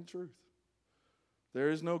 I'm telling you the truth. There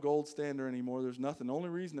is no gold standard anymore. There's nothing. The only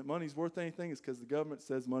reason that money's worth anything is because the government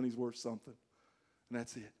says money's worth something. And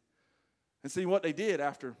that's it. And see what they did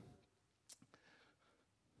after.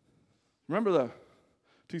 Remember the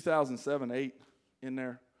 2007-8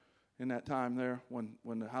 in that time there when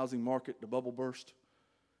the housing market, the bubble burst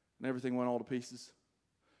and everything went all to pieces?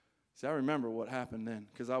 See, I remember what happened then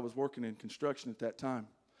because I was working in construction at that time.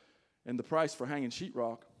 And the price for hanging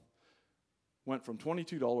sheetrock went from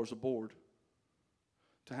 $22 a board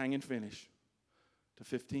to hang and finish to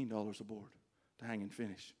 $15 a board to hang and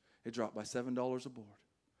finish. It dropped by $7 a board.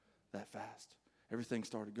 That fast. Everything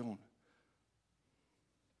started going.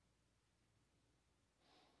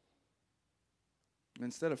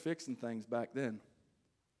 Instead of fixing things back then,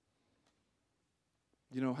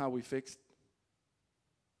 you know how we fixed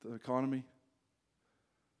the economy?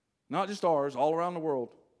 Not just ours, all around the world.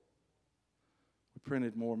 We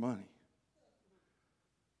printed more money.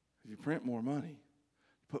 If you print more money,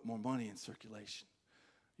 you put more money in circulation.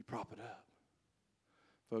 You prop it up.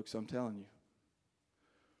 Folks, I'm telling you,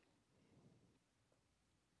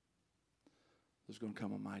 there's going to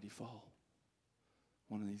come a mighty fall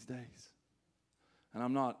one of these days. And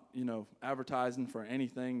I'm not, advertising for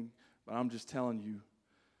anything, but I'm just telling you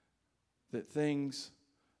that things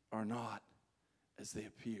are not as they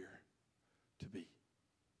appear to be.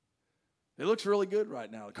 It looks really good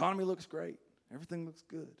right now. The economy looks great. Everything looks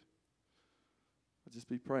good. But just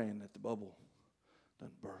be praying that the bubble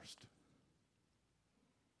doesn't burst.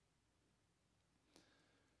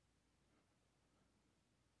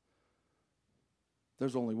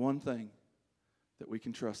 There's only one thing that we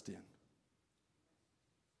can trust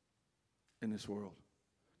in this world.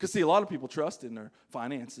 Because, see, a lot of people trust in their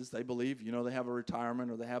finances. They believe, they have a retirement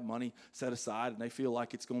or they have money set aside and they feel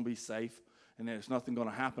like it's going to be safe and there's nothing going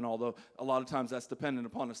to happen, although a lot of times that's dependent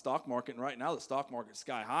upon the stock market. And right now the stock market's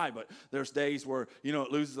sky high, but there's days where,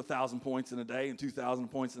 it loses 1,000 points in a day and 2,000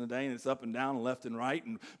 points in a day and it's up and down and left and right.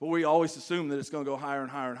 But we always assume that it's going to go higher and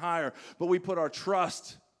higher and higher. But we put our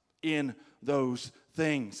trust in those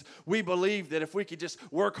things. We believe that if we could just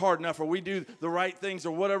work hard enough or we do the right things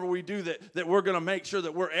or whatever we do that we're going to make sure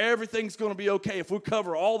that everything's going to be okay if we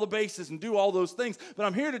cover all the bases and do all those things. But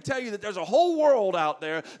I'm here to tell you that there's a whole world out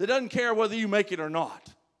there that doesn't care whether you make it or not.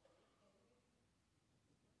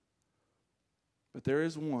 But there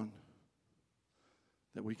is one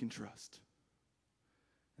that we can trust.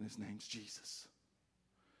 And his name's Jesus.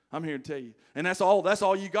 I'm here to tell you. And that's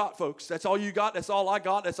all you got, folks. That's all you got. That's all I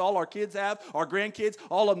got. That's all our kids have, our grandkids,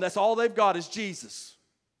 all of them. That's all they've got is Jesus.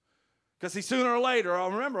 Because see, sooner or later, I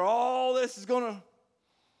remember all this is going to...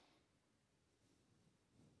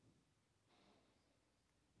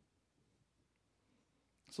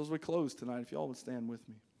 So as we close tonight, if y'all would stand with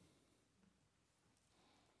me.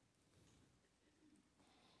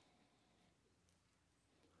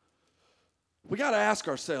 We got to ask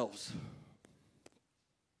ourselves,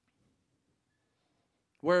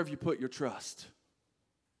 where have you put your trust?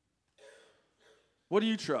 What do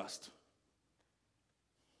you trust?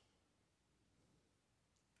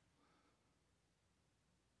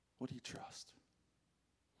 What do you trust?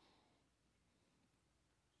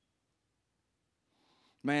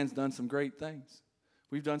 Man's done some great things.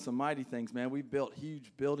 We've done some mighty things, man. We've built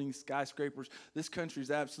huge buildings, skyscrapers. This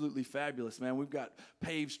country's absolutely fabulous, man. We've got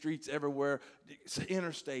paved streets everywhere,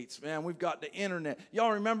 interstates, man. We've got the internet.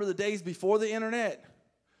 Y'all remember the days before the internet?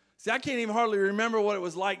 See, I can't even hardly remember what it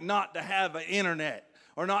was like not to have an internet.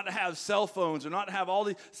 or not to have cell phones, or not to have all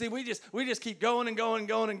these. See, we just keep going and going and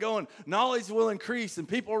going and going. Knowledge will increase, and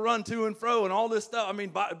people run to and fro, and all this stuff. I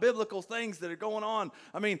mean, biblical things that are going on.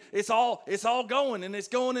 I mean, it's all going, and it's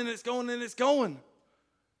going, and it's going, and it's going.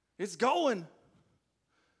 It's going.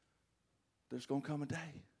 There's going to come a day.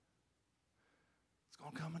 It's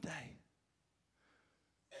going to come a day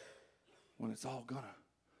when it's all going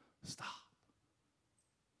to stop.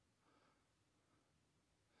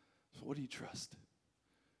 So what do you trust?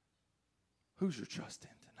 Who's your trust in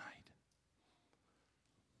tonight?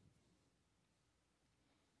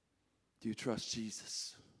 Do you trust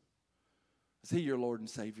Jesus? Is he your Lord and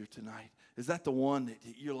Savior tonight? Is that the one that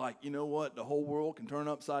you're like, you know what, the whole world can turn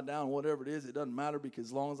upside down, whatever it is, it doesn't matter, because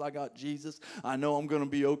as long as I got Jesus, I know I'm going to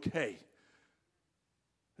be okay.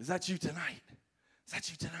 Is that you tonight? Is that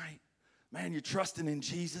you tonight? Man, you're trusting in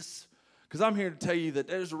Jesus? Because I'm here to tell you that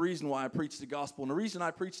there's a reason why I preach the gospel. And the reason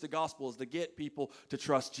I preach the gospel is to get people to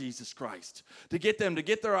trust Jesus Christ. To get them to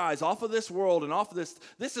get their eyes off of this world and off of this.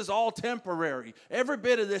 This is all temporary. Every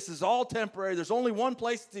bit of this is all temporary. There's only one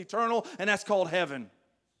place that's eternal, and that's called heaven.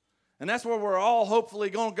 And that's where we're all hopefully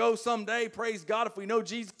going to go someday. Praise God, if we know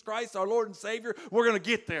Jesus Christ, our Lord and Savior, we're going to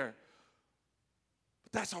get there.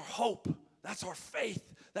 But that's our hope. That's our faith.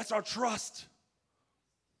 That's our trust.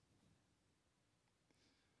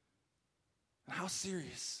 And how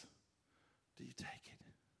serious do you take it?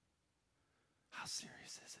 How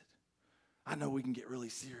serious is it? I know we can get really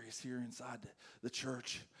serious here inside the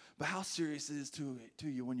church, but how serious is it to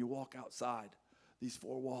you when you walk outside these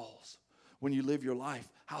four walls? When you live your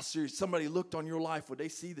life, how serious? Somebody looked on your life, would they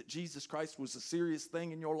see that Jesus Christ was a serious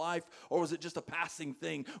thing in your life? Or was it just a passing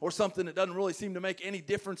thing? Or something that doesn't really seem to make any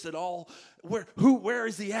difference at all? Where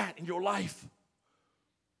is he at in your life?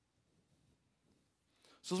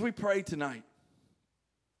 So as we pray tonight,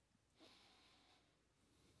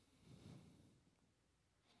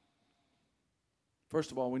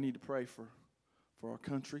 first of all, we need to pray for our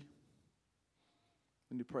country.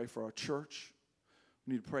 We need to pray for our church.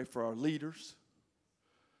 We need to pray for our leaders.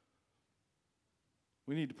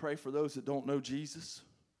 We need to pray for those that don't know Jesus.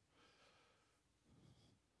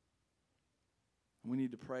 And we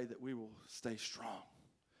need to pray that we will stay strong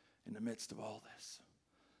in the midst of all this,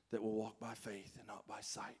 that we'll walk by faith and not by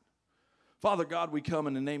sight. Father God, we come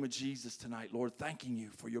in the name of Jesus tonight, Lord, thanking you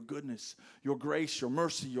for your goodness, your grace, your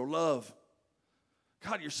mercy, your love.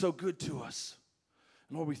 God, you're so good to us.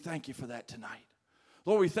 And Lord, we thank you for that tonight.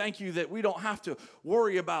 Lord, we thank you that we don't have to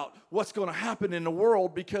worry about what's going to happen in the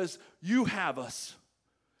world because you have us.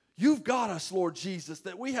 You've got us, Lord Jesus,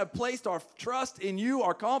 that we have placed our trust in you,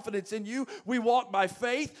 our confidence in you. We walk by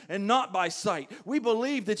faith and not by sight. We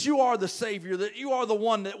believe that you are the Savior, that you are the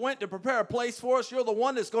one that went to prepare a place for us. You're the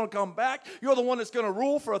one that's going to come back. You're the one that's going to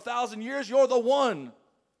rule for 1,000 years. You're the one.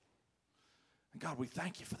 And God, we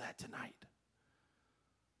thank you for that tonight.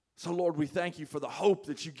 So, Lord, we thank you for the hope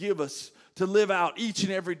that you give us to live out each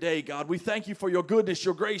and every day, God. We thank you for your goodness,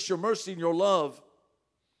 your grace, your mercy, and your love.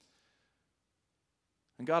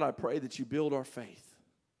 And, God, I pray that you build our faith.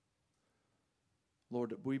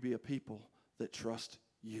 Lord, that we be a people that trust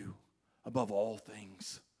you above all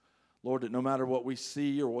things. Lord, that no matter what we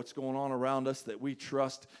see or what's going on around us, that we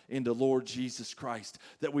trust in the Lord Jesus Christ.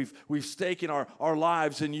 That we've staken our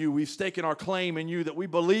lives in you. We've staken our claim in you. That we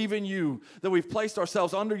believe in you. That we've placed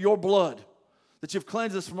ourselves under your blood. That you've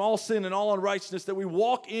cleansed us from all sin and all unrighteousness. That we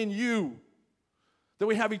walk in you. That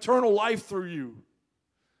we have eternal life through you.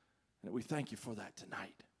 And that we thank you for that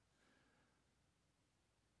tonight.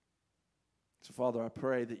 So, Father, I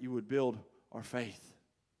pray that you would build our faith.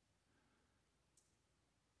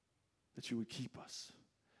 That you would keep us.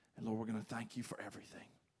 And Lord, we're going to thank you for everything.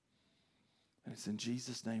 And it's in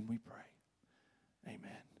Jesus' name we pray.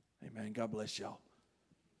 Amen. Amen. God bless y'all.